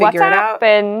and you do figure it WhatsApp out.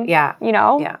 And,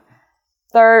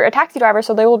 they're a taxi driver,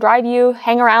 so they will drive you,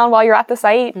 hang around while you're at the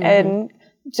site, and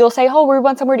you'll say, oh, we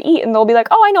want somewhere to eat. And they'll be like,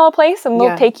 oh, I know a place. And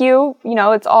they'll take you,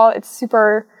 they're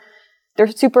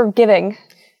super giving.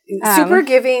 Super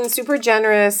giving, super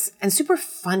generous, and super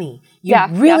funny. You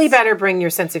really better bring your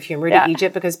sense of humor to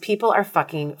Egypt because people are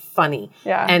fucking funny.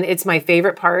 Yeah. And it's my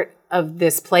favorite part of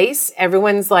this place.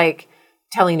 Everyone's like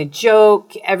telling a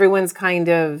joke. Everyone's kind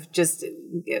of just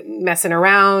messing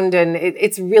around. And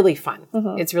it's really fun.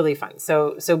 It's really fun.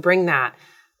 So bring that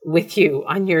with you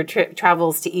on your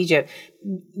travels to Egypt.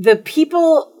 The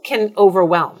people can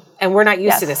overwhelm. And we're not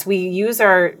used to this. We use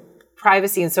our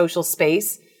privacy and social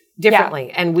space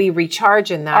differently, and we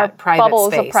recharge in that our private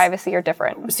bubbles space. of privacy are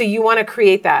different. So you want to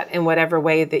create that in whatever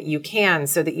way that you can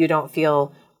so that you don't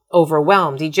feel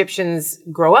overwhelmed. Egyptians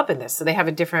grow up in this, so they have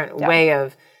a different way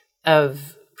of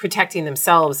protecting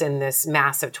themselves in this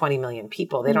mass of 20 million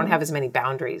people. They don't have as many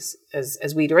boundaries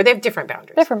as we do, or they have different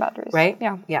boundaries. Different boundaries. Right?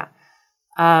 Yeah. Yeah.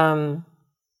 The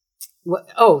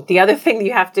other thing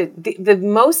you have to, the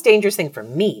most dangerous thing for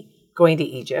me going to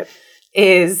Egypt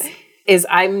is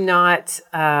I'm not,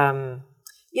 I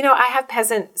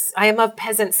am of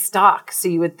peasant stock, so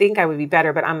you would think I would be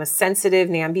better, but I'm a sensitive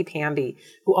namby-pamby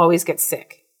who always gets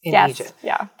sick in Egypt.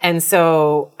 Yeah. And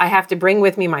so I have to bring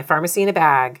with me my pharmacy in a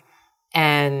bag,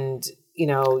 and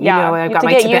I've got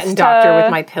my Tibetan doctor with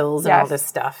my pills and all this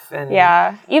stuff. And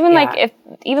even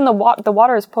the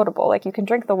water is potable. Like you can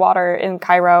drink the water in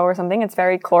Cairo or something. It's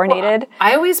very chlorinated. Well,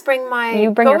 I always bring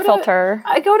your filter.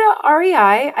 I go to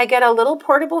REI. I get a little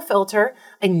portable filter.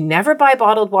 I never buy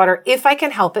bottled water if I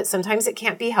can help it. Sometimes it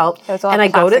can't be helped. And I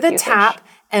go to the tap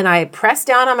and I press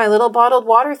down on my little bottled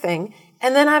water thing.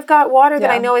 And then I've got water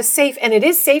that I know is safe, and it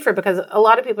is safer because a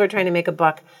lot of people are trying to make a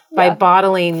buck by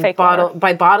bottling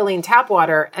tap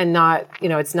water, and not,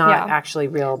 it's not actually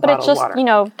real bottled water. But it's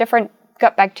just, different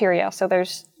gut bacteria. So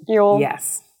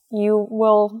you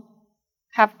will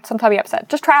have some type of upset.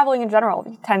 Just traveling in general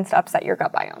tends to upset your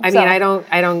gut biome. I mean, I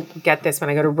don't get this when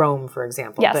I go to Rome, for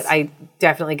example, but I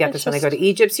definitely get this when I go to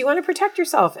Egypt. So you want to protect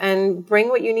yourself and bring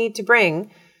what you need to bring.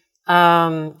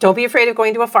 Don't be afraid of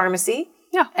going to a pharmacy.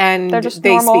 Yeah, and they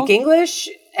speak English,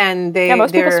 and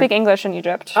most people speak English in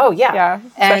Egypt. Oh yeah,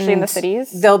 especially in the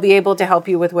cities. They'll be able to help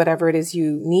you with whatever it is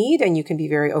you need, and you can be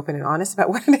very open and honest about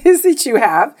what it is that you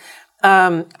have.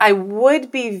 I would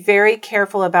be very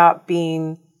careful about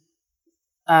being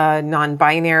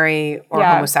non-binary or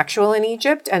homosexual in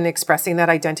Egypt and expressing that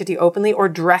identity openly or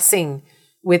dressing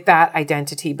with that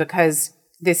identity, because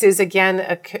this is,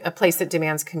 again, a place that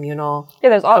demands communal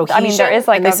cohesion. I mean, there is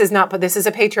this is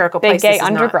a patriarchal place. Big gay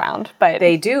underground, but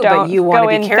they do, but you want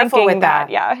to be careful with that.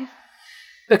 Yeah.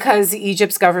 Because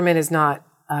Egypt's government is not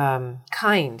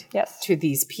kind to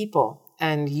these people,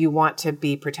 and you want to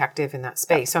be protective in that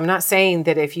space. So I'm not saying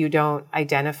that if you don't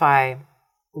identify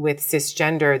with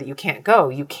cisgender that you can't go.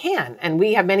 You can, and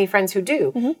we have many friends who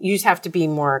do. Mm-hmm. You just have to be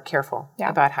more careful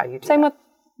about how you do Same with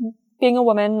being a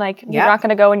woman, like you're not going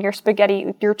to go in your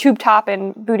your tube top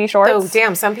and booty shorts. Oh,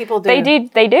 damn! Some people do. They do.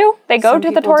 They go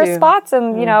to the tourist spots,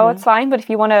 and you know it's fine. But if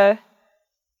you want to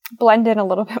blend in a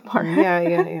little bit more,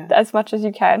 as much as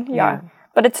you can,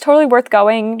 But it's totally worth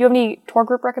going. Do you have any tour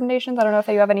group recommendations? I don't know if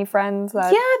you have any friends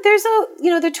that... Yeah, there's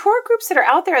the tour groups that are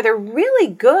out there, they're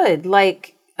really good.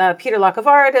 Like Peter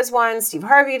Lacavara does one, Steve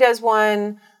Harvey does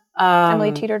one.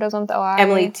 Emily Teeter does one with OI.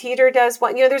 Emily Teeter does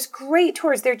one. There's great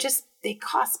tours. They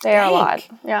cost They are a lot.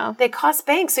 Yeah. They cost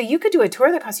bank. So you could do a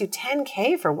tour that costs you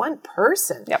 $10K for one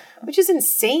person, which is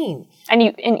insane. And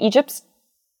in Egypt,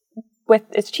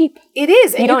 it's cheap. It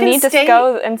is. You don't need to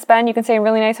go and spend. You can stay in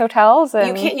really nice hotels.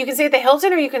 And you can stay at the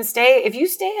Hilton, or you can stay, if you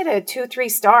stay at a 2-3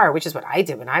 star, which is what I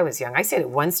did when I was young. I stayed at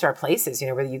 1-star places,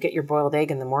 where you get your boiled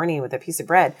egg in the morning with a piece of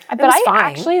bread. But I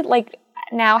actually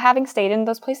now having stayed in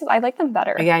those places, I like them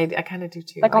better. Yeah, I kind of do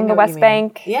too. Like on the West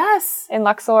Bank. Yes. In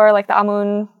Luxor, like the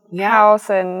Amun house.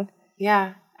 And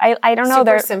I don't know. Super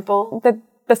they're simple.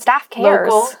 The staff cares.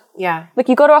 Local. Yeah. Like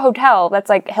you go to a hotel that's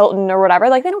like Hilton or whatever,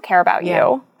 like they don't care about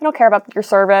you. They don't care about your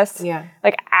service. Yeah.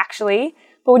 Like actually.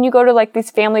 But when you go to like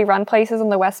these family run places on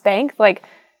the West Bank, like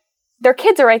their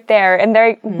kids are right there and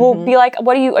they will be like,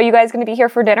 are you guys going to be here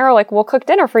for dinner? Or like, we'll cook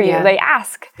dinner for you. Yeah. They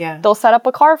ask. Yeah. They'll set up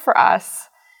a car for us.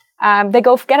 They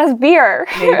go get us beer.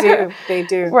 They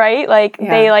do. Right? Like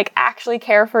they like actually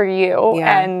care for you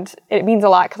and it means a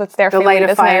lot because it's their family light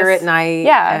business. a fire at night.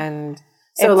 Yeah. And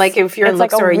so like if you're in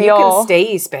Luxor, you can stay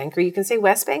East Bank or you can stay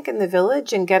West Bank in the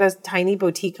Village and get a tiny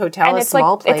boutique hotel, a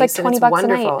small place. It's like $20 and it's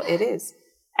wonderful. a night. It is.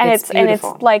 And it's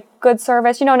like good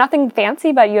service. Nothing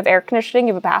fancy, but you have air conditioning,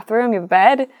 you have a bathroom, you have a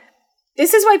bed.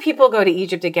 This is why people go to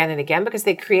Egypt again and again, because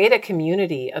they create a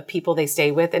community of people they stay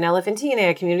with in Elephantine,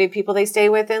 a community of people they stay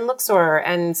with in Luxor,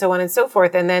 and so on and so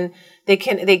forth. And then they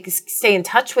stay in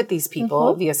touch with these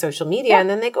people via social media, and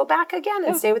then they go back again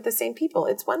and stay with the same people.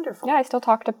 It's wonderful. Yeah, I still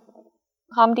talk to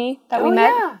Hamdi that we met.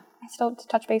 Yeah. I still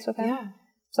touch base with him. Yeah.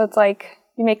 So it's like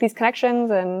you make these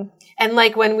connections and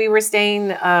like when we were staying,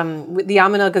 the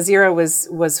Aman Al Gazira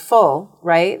was full,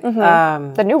 right?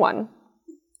 The new one.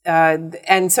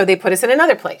 And so they put us in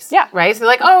another place. Yeah. Right? So they're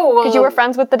like, oh, well. Because you were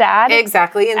friends with the dad.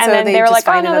 Exactly. And so then they were like,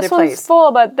 oh, no, this one's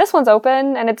full, but this one's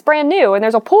open and it's brand new and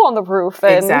there's a pool on the roof.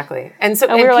 Exactly. And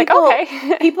we were like,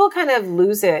 okay. People kind of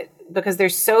lose it because they're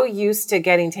so used to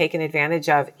getting taken advantage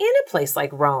of in a place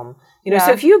like Rome.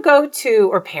 So if you go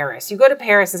to Paris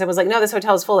and someone's like, no, this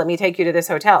hotel is full. Let me take you to this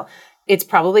hotel. It's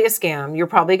probably a scam. You're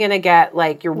probably going to get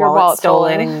like your wallet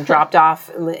stolen and dropped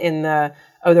off in the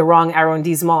wrong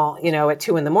arrondissement, at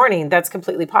 2 a.m. That's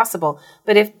completely possible.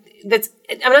 But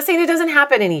I'm not saying it doesn't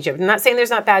happen in Egypt. I'm not saying there's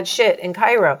not bad shit in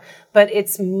Cairo, but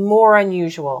it's more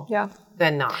unusual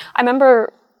than not. I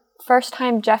remember first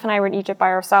time Jeff and I were in Egypt by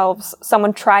ourselves,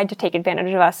 someone tried to take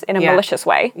advantage of us in a malicious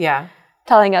way. Yeah.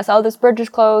 Telling us, oh, this bridge is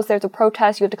closed, there's a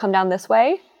protest, you have to come down this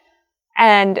way.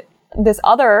 And this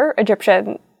other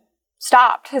Egyptian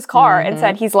stopped his car and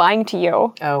said, he's lying to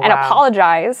you. And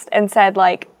apologized and said,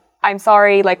 like, I'm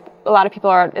sorry, like, a lot of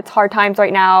people it's hard times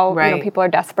right now. Right. People are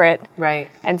desperate. Right.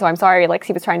 And so I'm sorry, like,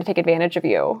 he was trying to take advantage of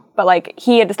you. But, like,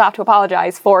 he had to stop to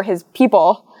apologize for his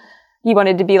people. He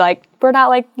wanted to be like, we're not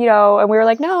like, and we were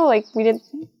like, no, like, we didn't.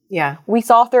 Yeah. We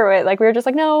saw through it. Like, we were just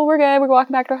like, no, we're good. We're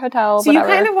walking back to our hotel. So whatever.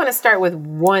 You kind of want to start with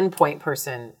one point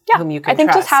person whom you can I think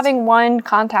trust. Just having one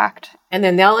contact. And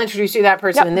then they'll introduce you to that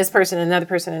person and this person, another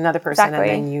person, another person,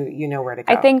 exactly. and then you know where to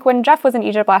go. I think when Jeff was in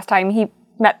Egypt last time, he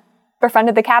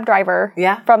befriended the cab driver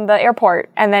from the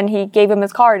airport, and then he gave him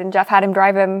his card, and Jeff had him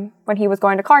drive him when he was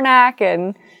going to Karnak,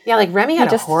 and like Remy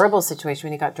had a horrible situation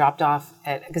when he got dropped off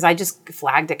because I just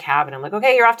flagged a cab, and I'm like,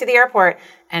 okay, you're off to the airport,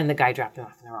 and the guy dropped him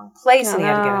off in the wrong place, and he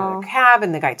had to get another cab,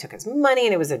 and the guy took his money,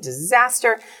 and it was a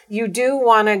disaster. You do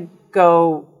want to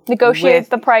go negotiate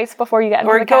the price before you get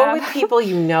into the cab. Or go with people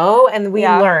and we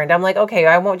learned. I'm like, okay,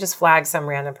 I won't just flag some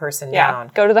random person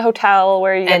down. Go to the hotel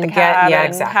where you get the cab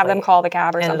and have them call the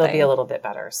cab or something. And it'll be a little bit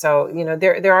better. So,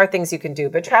 there are things you can do.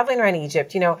 But traveling around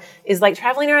Egypt, is like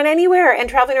traveling around anywhere and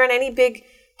traveling around any big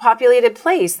populated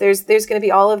place. There's going to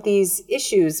be all of these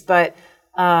issues, but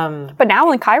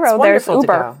now in Cairo, there's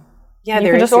Uber. Yeah,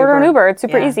 you can just order an Uber. It's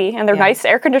super easy. And they're nice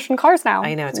air-conditioned cars now.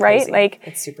 I know, it's right? crazy. Like,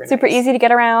 it's super easy to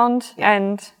get around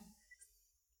and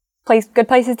good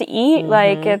places to eat.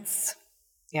 Like, it's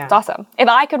awesome. If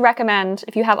I could recommend,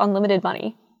 if you have unlimited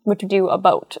money, would you do a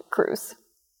boat cruise?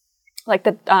 Like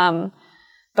the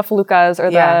feluccas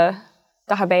or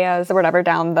the habeyas or whatever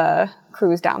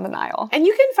cruise down the Nile. And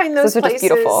you can find those places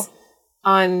beautiful.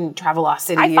 On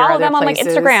Travelocity. I follow them on like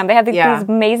Instagram. They have these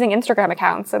amazing Instagram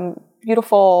accounts and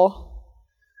beautiful.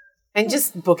 And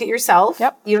just book it yourself.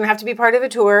 Yep. You don't have to be part of a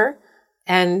tour.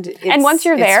 And once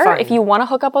you're there, if you want to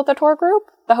hook up with a tour group,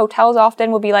 the hotels often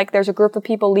will be like, there's a group of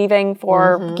people leaving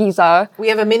for Giza. We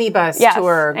have a minibus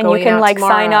tour and you can like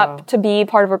sign up to be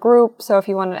part of a group. So if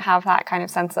you want to have that kind of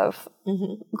sense of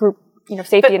group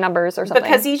safety numbers or something.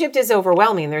 Because Egypt is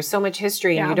overwhelming. There's so much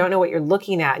history and you don't know what you're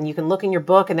looking at. And you can look in your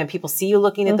book and then people see you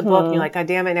looking at the book and you're like, God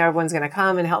damn it, now everyone's going to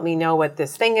come and help me know what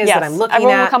this thing is that I'm looking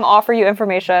everyone at. will come offer you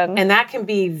information. And that can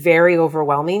be very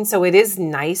overwhelming. So it is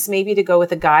nice maybe to go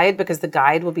with a guide because the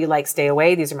guide will be like, stay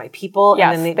away. These are my people.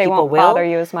 Yes, and then they people won't bother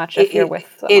you as much if you're with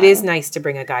someone. It is nice to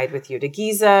bring a guide with you to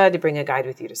Giza, to bring a guide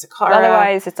with you to Saqqara.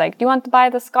 Otherwise, it's like, do you want to buy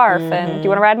the scarf? And do you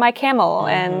want to ride my camel?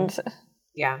 And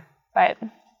but...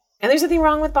 And there's nothing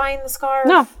wrong with buying the scarf.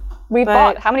 No.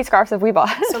 How many scarves have we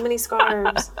bought? So many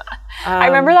scarves. I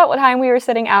remember that one time we were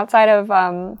sitting outside of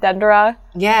Dendera.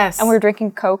 Yes. And we were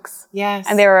drinking Cokes. Yes.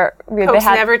 And Cokes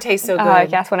never taste so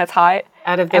good. Yes, when it's hot.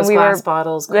 Out of those glass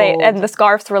bottles, cold. And the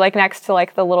scarves were like next to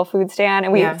like the little food stand.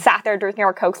 And we sat there drinking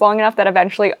our Cokes long enough that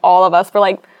eventually all of us were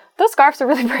like, those scarves are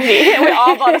really pretty. And we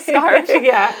all bought a scarf.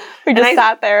 We just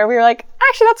sat there. We were like,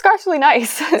 actually, that scarf's really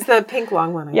nice. It's the pink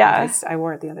long one. I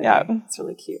wore it the other day. It's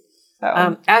really cute.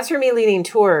 So. As for me leading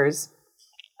tours,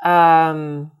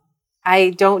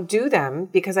 I don't do them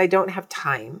because I don't have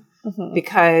time.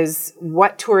 Because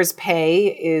what tours pay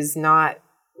is not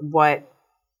what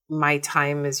my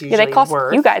time is usually worth. They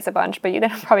cost you guys a bunch, but they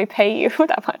don't probably pay you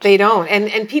that much. They don't.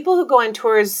 And people who go on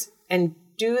tours and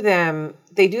do them,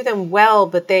 they do them well,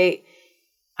 but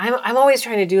I'm always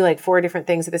trying to do like 4 different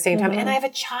things at the same time. And I have a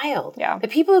child. The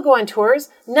people who go on tours,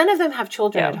 none of them have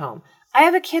children at home. I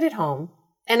have a kid at home.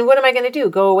 And what am I going to do?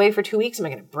 Go away for 2 weeks? Am I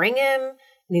going to bring him?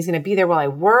 And he's going to be there while I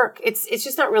work? It's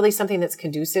just not really something that's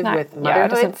conducive with motherhood. Yeah, it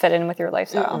doesn't fit in with your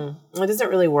lifestyle. It doesn't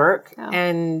really work. No.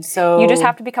 And so... You just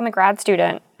have to become a grad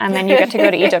student, and then you get to go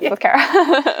to Egypt with Kara.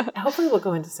 Hopefully we'll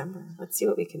go in December. Let's see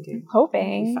what we can do.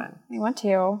 Hoping. Fun. I want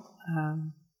to.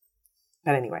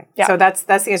 But anyway, so that's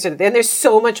the answer to that. And there's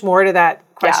so much more to that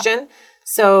question.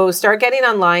 So start getting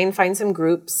online, find some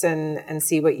groups, and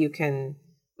see what you can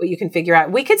figure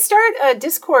out. We could start a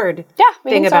Discord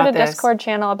we can start a Discord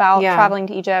channel about traveling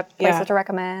to Egypt, places to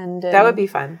recommend. That would be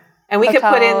fun. And we could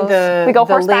put in we go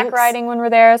horseback riding when we're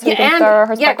there, so we can throw our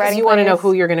horseback riding. You want to know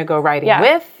who you're going to go riding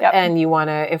with, and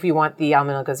if you want the Al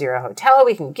Minhal Gezira Hotel,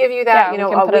 we can give you that. We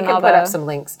can put up some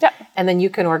links, and then you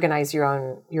can organize your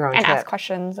own and trip. Ask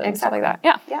questions and stuff like that.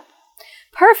 Yeah.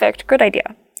 Perfect. Good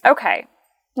idea. Okay.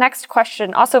 Next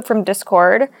question, also from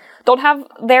Discord. Don't have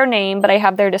their name, but I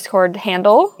have their Discord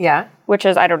handle. Which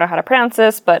is, I don't know how to pronounce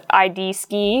this, but I'd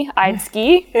ski.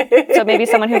 So maybe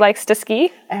someone who likes to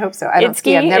ski. I hope so. I don't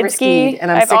ski. I've never skied.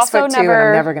 And I'm 6'2", and I'm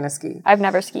never going to ski. I've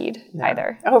never skied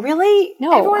either. Oh, really?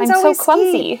 No, everyone's I'm so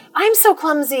clumsy. Skied. I'm so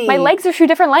clumsy. My legs are 2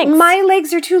 different lengths. My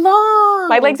legs are too long.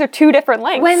 My legs are 2 different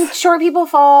lengths. When short people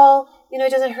fall... it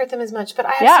doesn't hurt them as much, but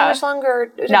I have so much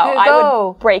longer to go. I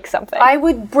would break something. I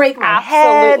would break my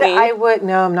head. I would.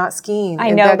 No, I'm not skiing. I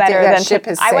know better than ship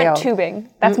has sailed. I went tubing.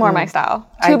 That's more my style.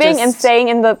 Tubing and staying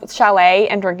in the chalet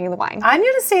and drinking the wine. I'm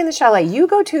going to stay in the chalet. You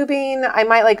go tubing. I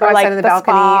might go outside on the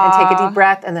balcony and take a deep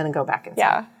breath and then go back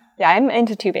inside. Yeah, I'm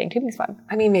into tubing. Tubing's fun.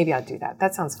 I mean, maybe I'll do that.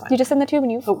 That sounds fun. You just in the tube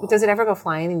and you... But does it ever go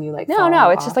flying and you No,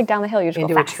 it's just like down the hill. You just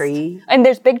into go a tree. And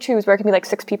there's big tubes where it can be like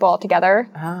 6 people all together.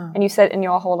 And you sit and you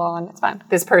all hold on. It's fun.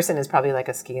 This person is probably like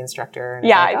a ski instructor.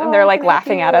 And and they're like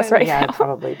laughing at us right now. Yeah,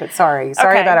 probably. But sorry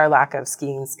about our lack of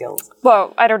skiing skills.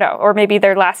 Well, I don't know. Or maybe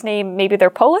their last name, maybe they're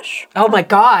Polish. Oh my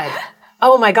God.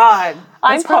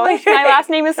 I'm Polish. My last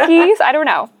name is Skis. I don't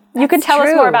know. You can tell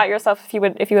us more about yourself if you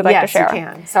would like to share. Yes, you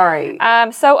can. Sorry.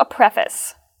 So a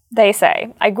preface. They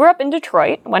say, I grew up in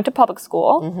Detroit, went to public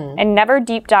school, and never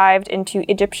deep dived into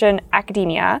Egyptian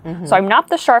academia. So I'm not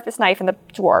the sharpest knife in the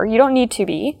drawer. You don't need to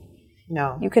be.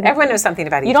 No. Everyone knows something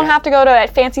about Egypt. You don't have to go to a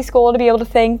fancy school to be able to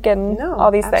think and all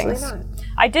these things. Not.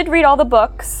 I did read all the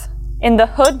books in the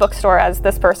Hood bookstore, as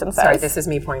this person says. Sorry, this is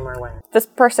me pouring more wine. This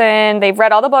person, they've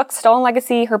read all the books, Stolen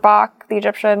Legacy, Herbach, The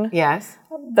Egyptian. Yes.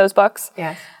 Those books.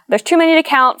 Yes. There's too many to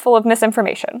count, full of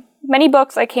misinformation. Many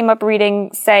books I came up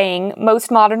reading saying most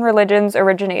modern religions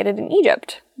originated in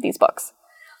Egypt, these books.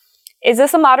 Is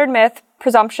this a modern myth,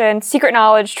 presumption, secret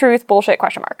knowledge, truth, bullshit,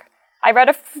 question mark? I read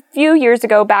a few years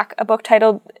ago back a book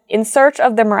titled In Search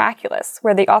of the Miraculous,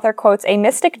 where the author quotes a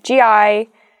mystic G.I.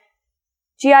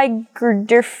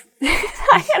 Gurdjieff.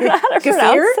 I don't know how to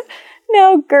pronounce it.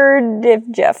 No,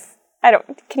 Gurdjieff.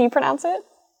 Can you pronounce it?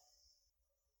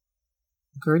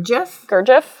 Gurdjieff?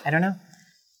 I don't know.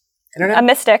 A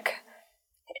mystic,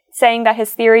 saying that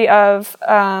his theory of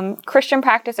Christian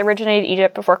practice originated in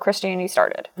Egypt before Christianity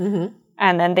started.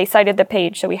 And then they cited the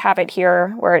page, so we have it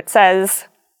here, where it says,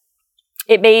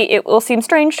 it will seem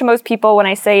strange to most people when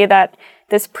I say that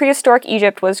this prehistoric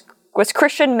Egypt was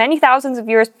Christian many thousands of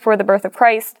years before the birth of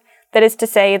Christ. That is to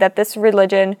say that this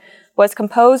religion was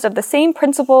composed of the same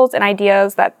principles and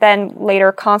ideas that then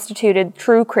later constituted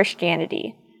true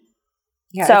Christianity.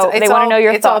 Yeah, So they want to know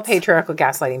your it's all thoughts. patriarchal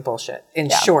gaslighting bullshit, in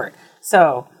short.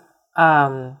 So,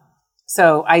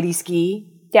 ID ski,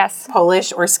 Yes.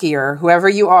 Polish or skier, whoever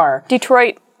you are,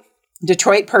 Detroit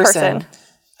person.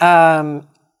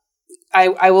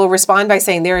 I will respond by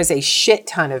saying there is a shit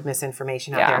ton of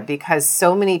misinformation out there because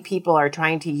so many people are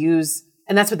trying to use,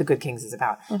 and that's what the Good Kings is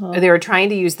about. They are trying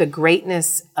to use the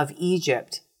greatness of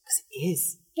Egypt, because it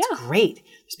is. It's great.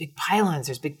 There's big pylons,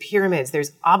 there's big pyramids,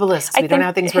 there's obelisks. We don't know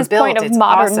how things were built. His point of it's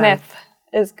modern awesome. myth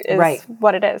is Right.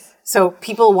 what it is. So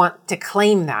people want to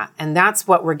claim that, and that's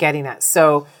what we're getting at.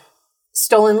 So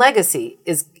Stolen Legacy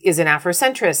is an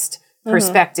Afrocentrist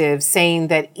perspective, saying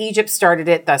that Egypt started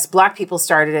it, thus black people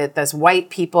started it, thus white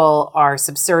people are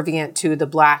subservient to the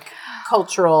black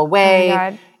cultural way. Oh my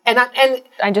God. And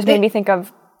I just made me think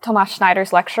of Tomas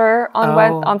Schneider's lecture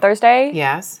on Thursday.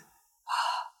 Yes.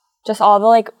 Just all the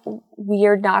like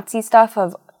weird Nazi stuff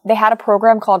of, they had a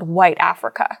program called White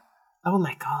Africa. Oh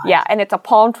my God. Yeah, and it's a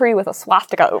palm tree with a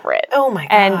swastika over it. Oh my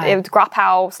God. And it was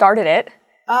Grappow started it.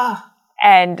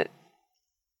 And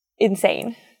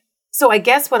insane. So I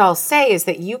guess what I'll say is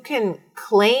that you can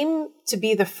claim to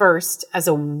be the first as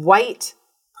a white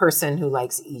person who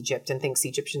likes Egypt and thinks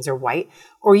Egyptians are white,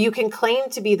 or you can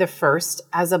claim to be the first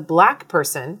as a black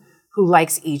person who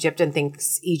likes Egypt and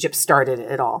thinks Egypt started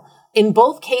it all. In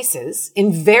both cases,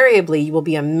 invariably, you will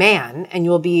be a man and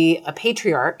you will be a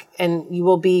patriarch and you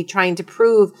will be trying to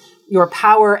prove your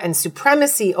power and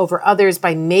supremacy over others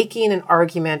by making an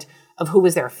argument of who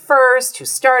was there first, who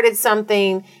started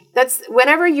something. That's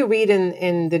whenever you read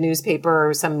in the newspaper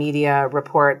or some media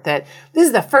report that this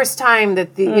is the first time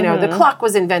that the the clock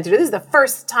was invented, or this is the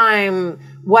first time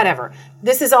whatever.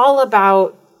 This is all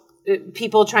about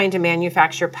people trying to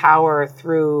manufacture power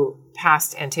through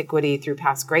past antiquity, through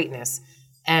past greatness.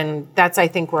 And that's, I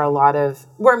think, you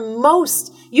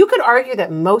could argue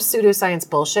that most pseudoscience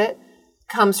bullshit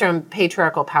comes from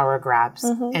patriarchal power grabs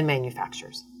and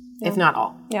manufacturers, if not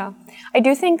all. Yeah. I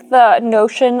do think the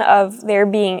notion of there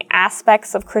being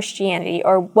aspects of Christianity,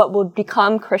 or what will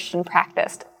become Christian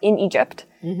practiced in Egypt,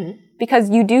 because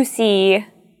you do see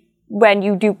when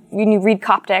you read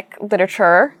Coptic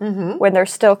literature, when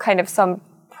there's still kind of some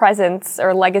presence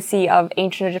or legacy of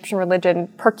ancient Egyptian religion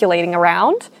percolating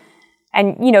around.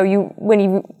 And, when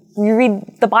you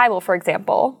read the Bible, for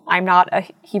example, I'm not a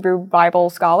Hebrew Bible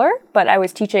scholar, but I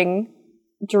was teaching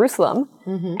Jerusalem.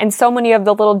 And so many of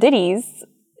the little ditties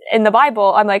in the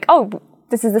Bible, I'm like, oh,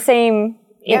 this is the same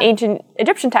in ancient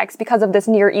Egyptian texts because of this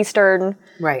Near Eastern,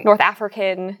 North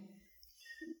African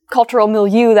cultural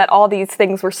milieu that all these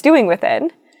things were stewing within.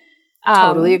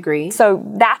 Totally agree. So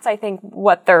that's, I think,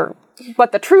 what the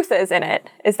truth is in it,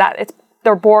 is that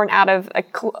they're born out of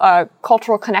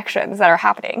cultural connections that are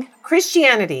happening.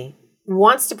 Christianity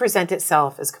wants to present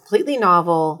itself as completely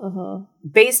novel,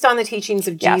 based on the teachings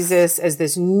of Jesus, as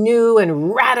this new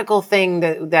and radical thing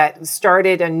that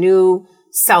started a new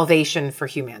salvation for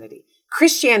humanity.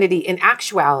 Christianity, in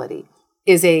actuality,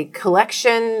 is a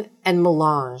collection and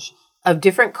melange of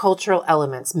different cultural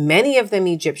elements, many of them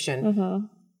Egyptian,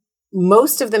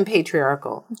 most of them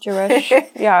patriarchal. Jewish,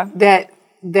 yeah.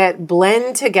 That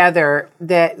blend together,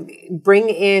 that bring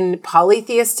in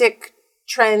polytheistic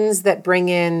trends, that bring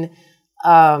in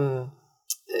an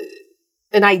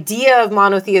idea of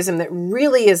monotheism that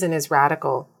really isn't as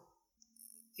radical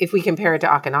if we compare it to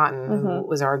Akhenaten, who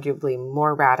was arguably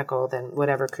more radical than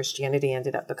whatever Christianity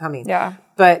ended up becoming. Yeah.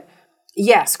 But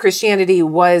yes, Christianity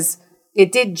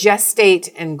it did gestate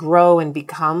and grow and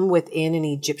become within an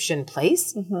Egyptian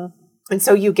place. And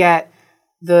so you get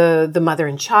the mother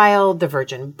and child, the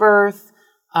virgin birth,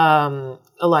 a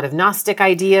lot of Gnostic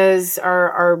ideas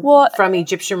are from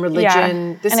Egyptian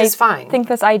religion. This is fine. I think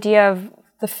this idea of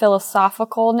the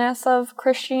philosophicalness of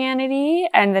Christianity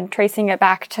and then tracing it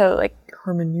back to like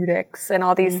hermeneutics and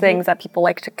all these things that people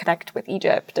like to connect with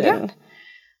Egypt. And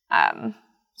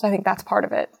so I think that's part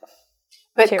of it.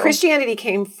 But Christianity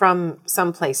came from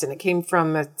someplace, and it came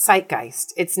from a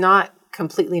zeitgeist. It's not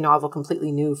completely novel,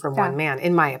 completely new from one man,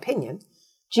 in my opinion.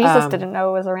 Jesus didn't know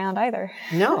it was around either.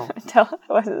 No. Until it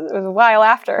was a while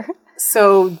after.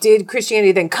 So did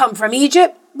Christianity then come from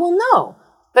Egypt? Well, no.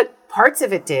 But parts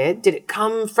of it did. Did it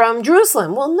come from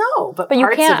Jerusalem? Well, no. But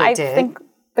parts of it did. I think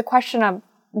the question of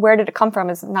where did it come from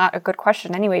is not a good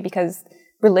question anyway, because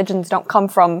religions don't come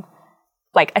from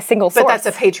like a single source. But that's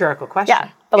a patriarchal question. Yeah.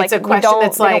 But it's a question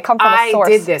that's like, I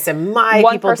did this and my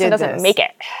one people person did this. doesn't make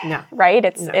it. No. Right?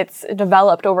 It's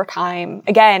developed over time.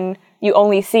 Again, you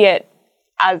only see it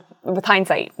with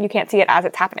hindsight. You can't see it as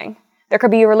it's happening. There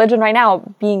could be a religion right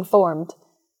now being formed,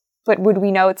 but would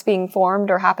we know it's being formed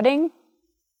or happening?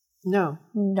 No.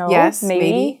 No. Yes,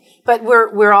 maybe. maybe. But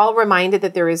we're all reminded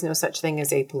that there is no such thing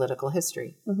as apolitical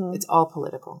history. It's all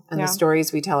political. And the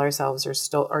stories we tell ourselves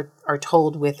are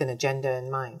told with an agenda in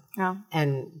mind. Yeah.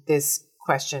 And this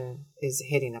question is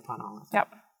hitting upon all of that. Yep.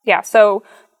 Yeah. So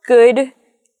good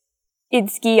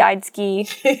I'd-ski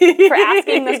for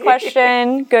asking this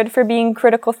question. Good for being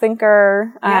critical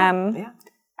thinker.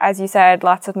 As you said,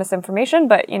 lots of misinformation,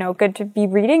 but, good to be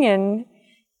reading and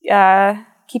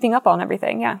keeping up on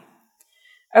everything. Yeah.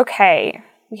 Okay.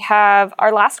 We have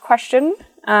our last question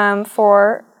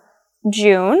for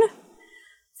June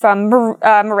from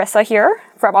Marissa here,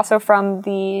 also from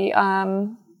the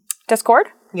Discord.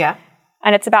 Yeah.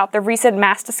 And it's about the recent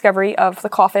mass discovery of the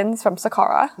coffins from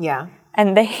Saqqara. Yeah.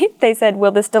 And they said,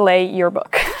 will this delay your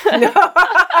book?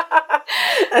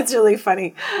 That's really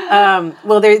funny.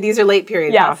 These are late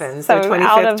period coffins. So they're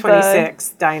 25th,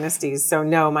 26th dynasties. So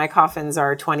no, my coffins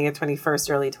are 20th, 21st,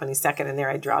 early 22nd, and there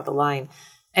I draw the line.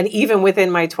 And even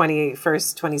within my 21st,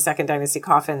 22nd dynasty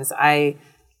coffins, I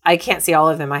can't see all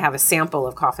of them. I have a sample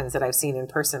of coffins that I've seen in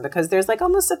person because there's like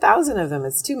almost 1,000 of them.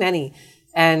 It's too many.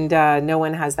 And no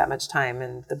one has that much time,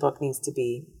 and the book needs to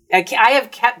be... I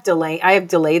have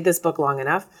delayed this book long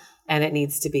enough, and it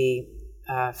needs to be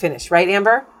finished. Right,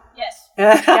 Amber? Yes.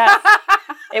 Yes.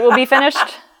 It will be finished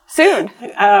soon.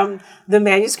 The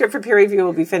manuscript for peer review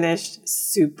will be finished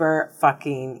super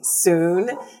fucking soon,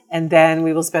 and then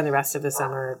we will spend the rest of the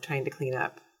summer trying to clean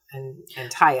up and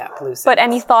tie up loose ends. But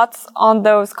any thoughts on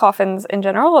those coffins in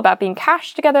general about being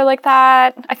cached together like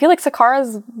that? I feel like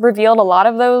Saqqara's revealed a lot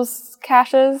of those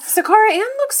caches. Saqqara and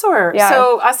Luxor. Yeah.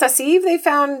 So Asasiv, they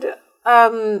found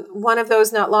one of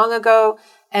those not long ago,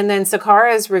 and then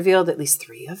Saqqara has revealed at least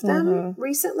 3 of them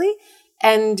recently.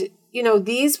 And,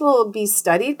 these will be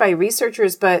studied by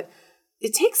researchers, but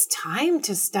it takes time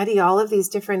to study all of these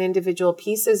different individual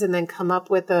pieces and then come up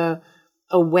with a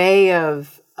way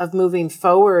of moving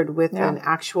forward with an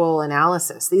actual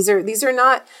analysis. These are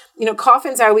not,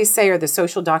 coffins, I always say, are the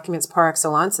social documents par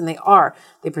excellence, and they are.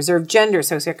 They preserve gender,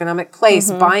 socioeconomic place,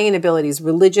 buying abilities,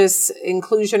 religious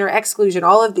inclusion or exclusion,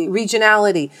 all of the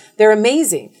regionality. They're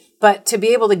amazing. But to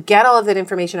be able to get all of that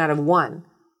information out of one,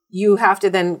 you have to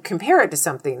then compare it to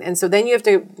something. And so then you have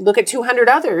to look at 200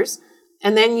 others,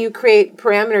 and then you create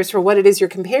parameters for what it is you're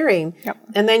comparing. Yep.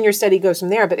 And then your study goes from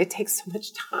there. But it takes so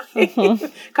much time.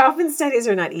 Coffin studies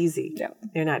are not easy. Yep.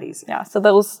 They're not easy. Yeah. So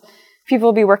those people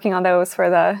will be working on those for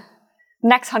the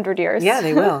next 100 years. Yeah,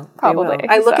 they will. Probably. They will.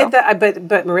 I look at that,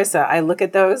 but Marissa, I look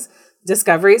at those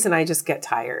discoveries and I just get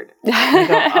tired. I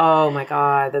go, oh my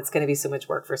God, that's going to be so much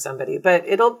work for somebody. But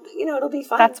it'll be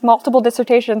fun. That's multiple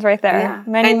dissertations right there. Yeah.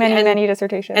 Many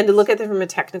dissertations. And to look at them from a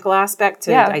technical aspect,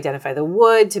 to identify the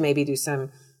wood, to maybe do some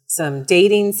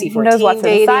dating, C14 Who knows what's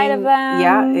dating. Inside of them.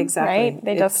 Yeah, exactly.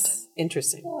 Right? It's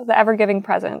interesting. The ever-giving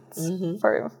presence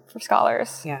for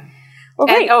scholars. Yeah. Well,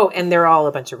 great. And they're all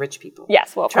a bunch of rich people.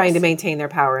 Yes, well, trying to maintain their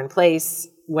power in place,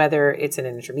 whether it's an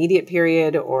intermediate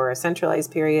period or a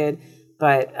centralized period.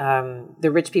 But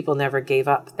the rich people never gave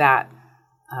up that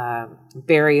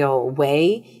burial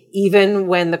way. Even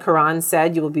when the Quran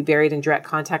said you will be buried in direct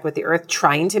contact with the earth,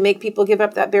 trying to make people give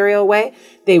up that burial way,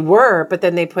 they were, but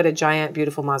then they put a giant,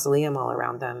 beautiful mausoleum all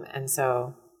around them. And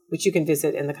so, which you can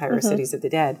visit in the Cairo Cities of the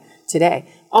Dead today.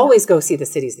 Always go see the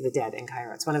Cities of the Dead in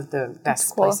Cairo. It's one of the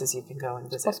best places you can go and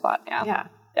visit. Cool spot, yeah. Yeah.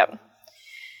 Yep.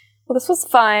 Well, this was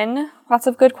fun. Lots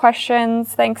of good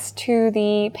questions. Thanks to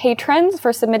the patrons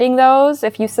for submitting those.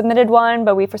 If you submitted one,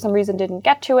 but we for some reason didn't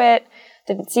get to it,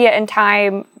 didn't see it in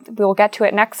time, we will get to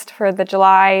it next for the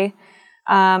July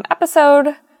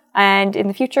episode. And in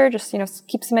the future, just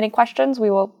keep submitting questions. We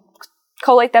will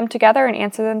collate them together and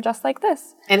answer them just like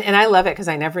this. And I love it because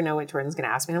I never know what Jordan's going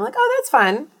to ask me. And I'm like, oh, that's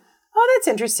fun. Oh, that's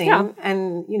interesting. Yeah.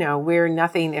 And we're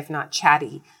nothing if not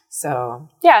chatty. So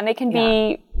yeah, and they can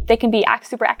be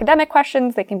super academic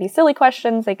questions. They can be silly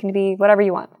questions. They can be whatever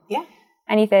you want. Yeah,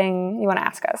 anything you want to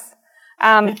ask us.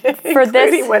 For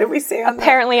this, what did we say on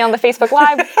apparently on the Facebook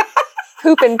Live,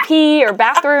 poop and pee or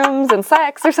bathrooms and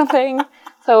sex or something.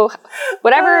 So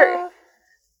whatever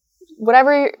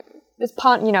is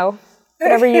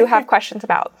whatever you have questions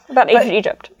about ancient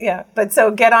Egypt. Yeah, but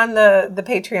so get on the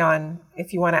Patreon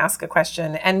if you want to ask a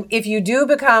question, and if you do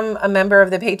become a member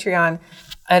of the Patreon.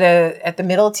 At the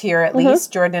middle tier, at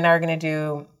least, Jordan and I are going to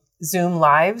do Zoom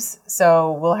lives.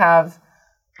 So we'll have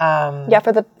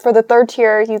for the third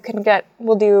tier,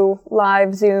 we'll do live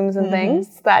Zooms and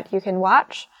things that you can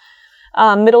watch.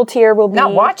 Middle tier will be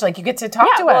not watch, like you get to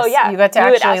talk to us. You get to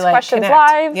actually ask questions connect.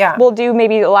 live. Yeah, we'll do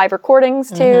maybe live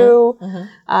recordings too.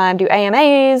 Do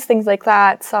AMAs, things like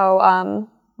that. So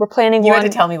we're planning You one.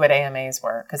 had to tell me what AMAs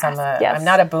were, because I'm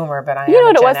not a boomer, but I You am know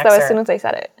what a it was Gen though. As Xer. soon as I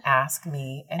said it. Ask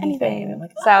me anything. I'm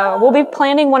like, So we'll be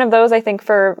planning one of those, I think,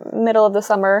 for middle of the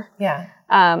summer. yeah.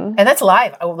 And that's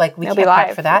live. Oh, like we can't be prep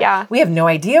live, for that. yeah. We have no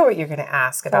idea what you're going to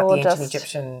ask about we'll the ancient just-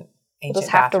 Egyptian We'll ancient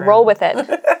just have bathroom. to roll with it.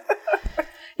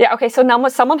 Yeah. Okay. So now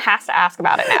someone has to ask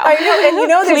about it now. I know, and there's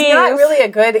not Please. really a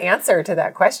good answer to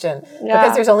that question Yeah.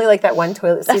 because there's only like that one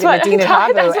toilet seat in what I Medina thought-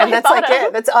 Habu, that's what and I that's like thought of.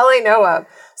 it. That's all I know of.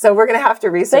 So we're going to have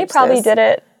to research. They probably this. did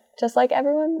it just like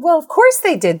everyone. Well, of course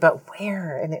they did, but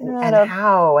where and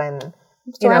how and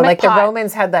Ceramic like pot. the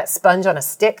Romans had that sponge on a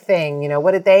stick thing.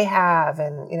 What did they have?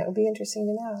 And it would be interesting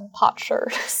to know.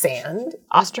 Potsherd. Sand,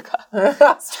 Ostraca.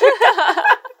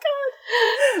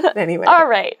 Anyway, All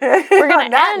right. We're gonna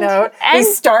on that note, we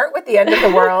start with the end of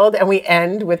the world and we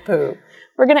end with poo.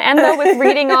 We're gonna end though with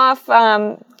reading off.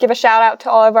 Give a shout out to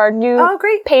all of our new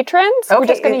great patrons. We're Okay.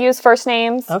 just gonna use first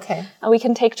names. Okay. And we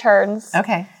can take turns.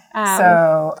 Okay.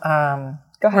 Go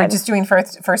We're ahead. just doing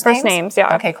first names,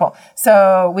 yeah. Okay, cool.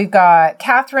 So we've got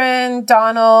Catherine,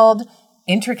 Donald,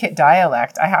 intricate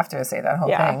dialect. I have to say that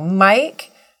whole thing.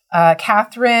 Mike,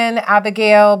 Catherine,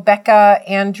 Abigail, Becca,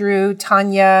 Andrew,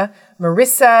 Tanya,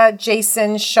 Marissa,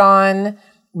 Jason, Sean,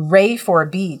 Ray for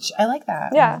Beach. I like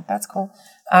that. Yeah. That's cool.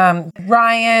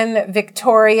 Ryan,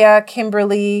 Victoria,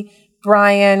 Kimberly,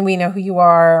 Brian, we know who you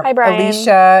are. Hi, Brian.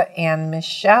 Alicia, and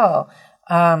Michelle.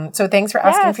 So thanks for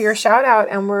asking Yes. for your shout out,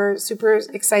 and we're super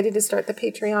excited to start the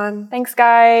Patreon Thanks,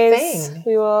 guys. thing.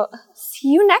 We will see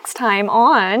you next time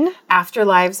on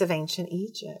Afterlives of Ancient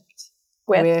Egypt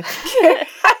with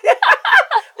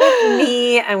with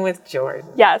me and with Jordan.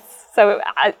 yes. So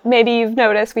maybe you've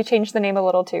noticed we changed the name a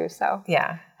little too. So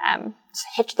Yeah,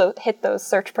 just hit those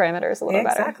search parameters a little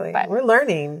better. exactly. But, We're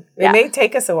learning. Yeah. It may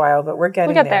take us a while, but we're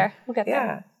getting we'll get there. We'll get there.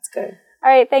 Yeah, it's good. All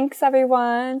right. Thanks,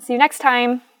 everyone. See you next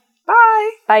time. Bye.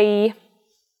 Bye.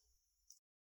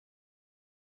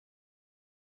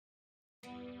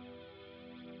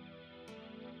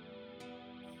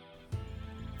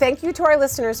 Thank you to our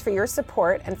listeners for your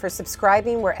support and for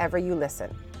subscribing wherever you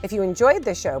listen. If you enjoyed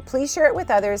the show, please share it with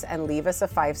others and leave us a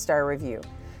 5-star review.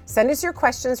 Send us your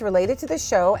questions related to the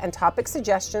show and topic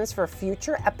suggestions for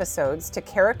future episodes to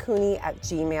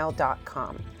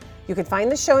karakuni@gmail.com. You can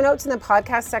find the show notes in the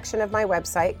podcast section of my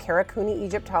website,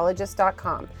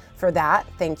 karakuniegyptologist.com. For that,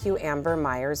 thank you, Amber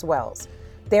Myers-Wells.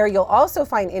 There you'll also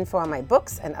find info on my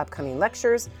books and upcoming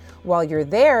lectures. While you're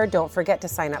there, don't forget to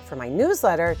sign up for my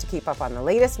newsletter to keep up on the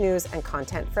latest news and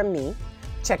content from me.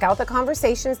 Check out the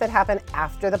conversations that happen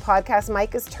after the podcast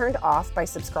mic is turned off by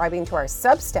subscribing to our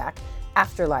Substack,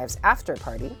 Afterlives After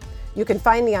Party. You can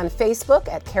find me on Facebook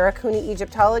at Karakuni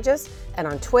Egyptologist and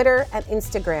on Twitter and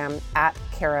Instagram at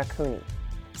Karakuni.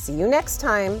 See you next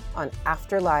time on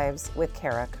Afterlives with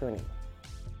Karakuni.